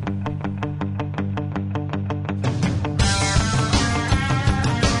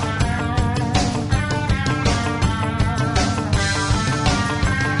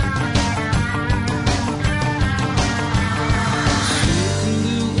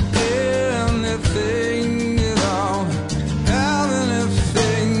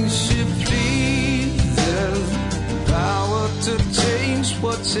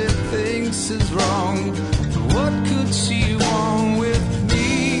 Is wrong. What could she want with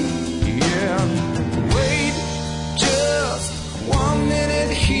me? Yeah. Wait just 1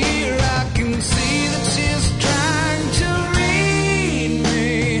 minute here. I can see that she's trying to read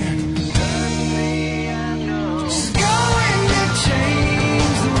me. Suddenly I know she's going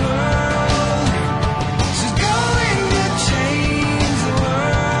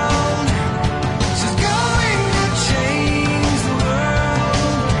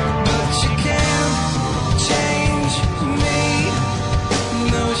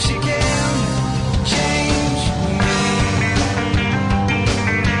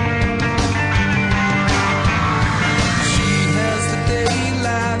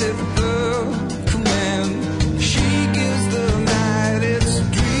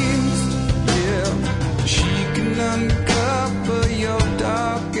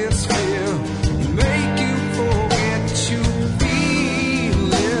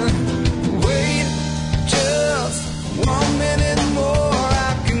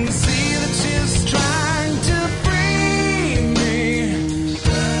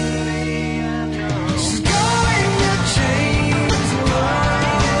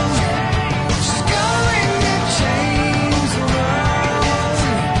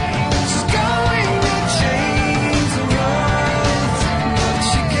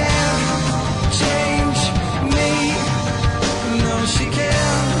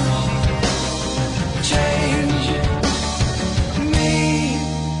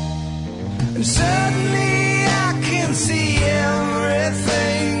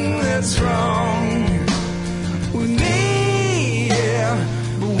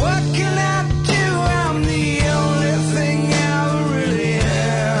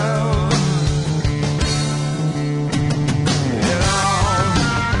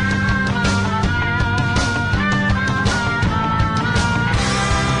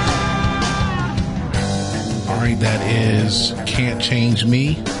right, that is Can't Change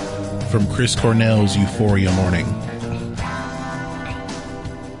Me from Chris Cornell's Euphoria Morning.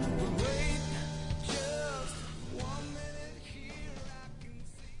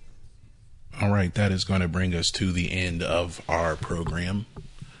 All right, that is going to bring us to the end of our program.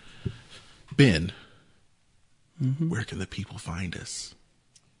 Ben, where can the people find us?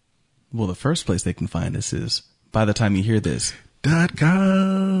 Well, the first place they can find us is by the time you hear this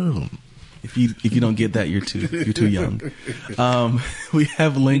 .com. If you don't get that, you're too young. We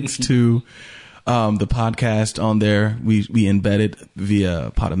have links to the podcast on there. We embed it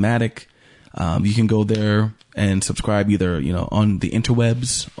via Podomatic. You can go there and subscribe either on the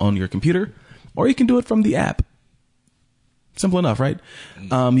interwebs on your computer, or you can do it from the app. Simple enough, right?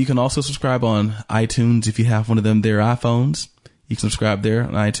 You can also subscribe on iTunes if you have one of them. Their iPhones, you can subscribe there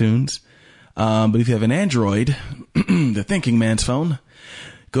on iTunes. But if you have an Android, the thinking man's phone,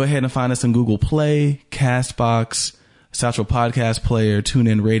 go ahead and find us on Google Play, Castbox, Satchel Podcast Player,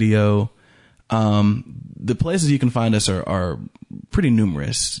 TuneIn Radio. The places you can find us are pretty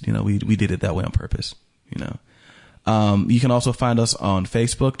numerous. We did it that way on purpose. You can also find us on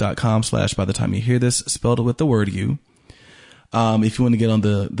Facebook.com/by the time you hear this, spelled with the word you. If you want to get on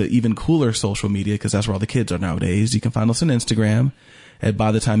the even cooler social media, because that's where all the kids are nowadays, you can find us on Instagram at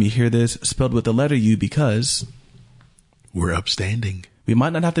by the time you hear this, spelled with the letter U, because we're upstanding. We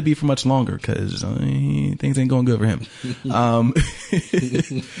might not have to be for much longer because things ain't going good for him.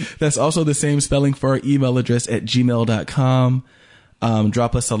 That's also the same spelling for our email address at gmail.com.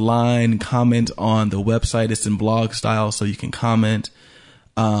 Drop us a line, comment on the website. It's in blog style, so you can comment.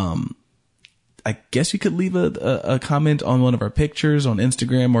 I guess you could leave a comment on one of our pictures on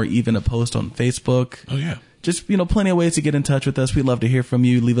Instagram or even a post on Facebook. Oh, yeah. Just, plenty of ways to get in touch with us. We'd love to hear from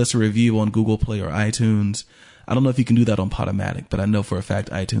you. Leave us a review on Google Play or iTunes. I don't know if you can do that on Podomatic, but I know for a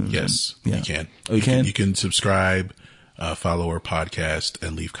fact iTunes. Yes, you can. Oh, you can? You can subscribe, follow our podcast,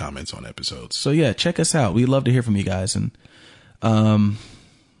 and leave comments on episodes. So, yeah, check us out. We'd love to hear from you guys. And,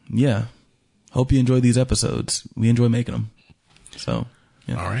 yeah, hope you enjoy these episodes. We enjoy making them. So,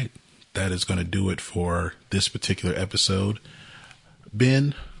 yeah. All right. That is going to do it for this particular episode.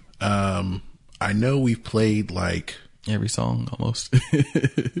 Ben, I know we've played like every song almost.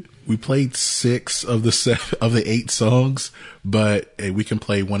 We played 6 of the 8 songs, but hey, we can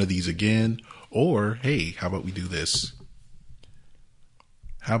play one of these again. Or hey, how about we do this?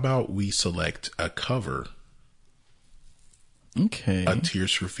 How about we select a cover? Okay. A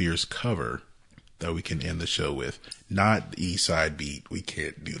Tears for Fears cover that we can end the show with. Not the East Side Beat. We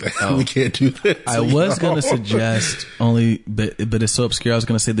can't do that. Oh. We can't do that. I was going to suggest only, but it's so obscure. I was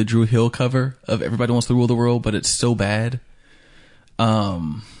going to say the Drew Hill cover of Everybody Wants to Rule the World, but it's so bad. We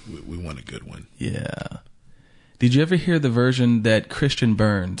want a good one. Yeah. Did you ever hear the version that Christian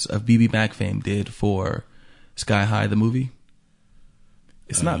Burns of BB Mac fame did for Sky High, the movie?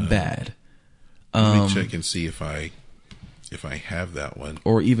 It's not bad. Let me check and see if I have that one.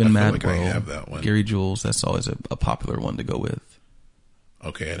 Or even Mad like Bro, I have that one. Gary Jules, that's always a popular one to go with.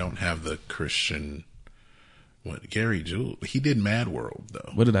 Okay, I don't have the Christian. What, Gary Jules? He did Mad World,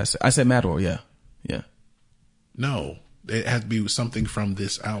 though. What did I say? I said Mad World, yeah. Yeah. No, it has to be something from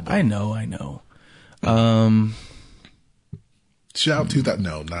this album. I know. Shout 2000.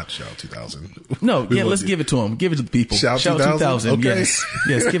 No, not Shout 2000. No, yeah, let's give it to him. Give it to the people. Shout 2000? Okay.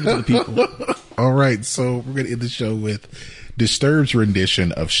 Yes, give it to the people. All right, so we're going to end the show with Disturbed's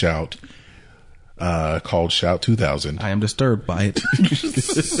rendition of Shout, called Shout 2000. I am disturbed by it.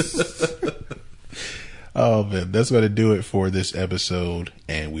 Oh, man, that's going to do it for this episode,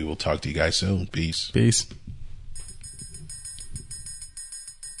 and we will talk to you guys soon. Peace. Peace.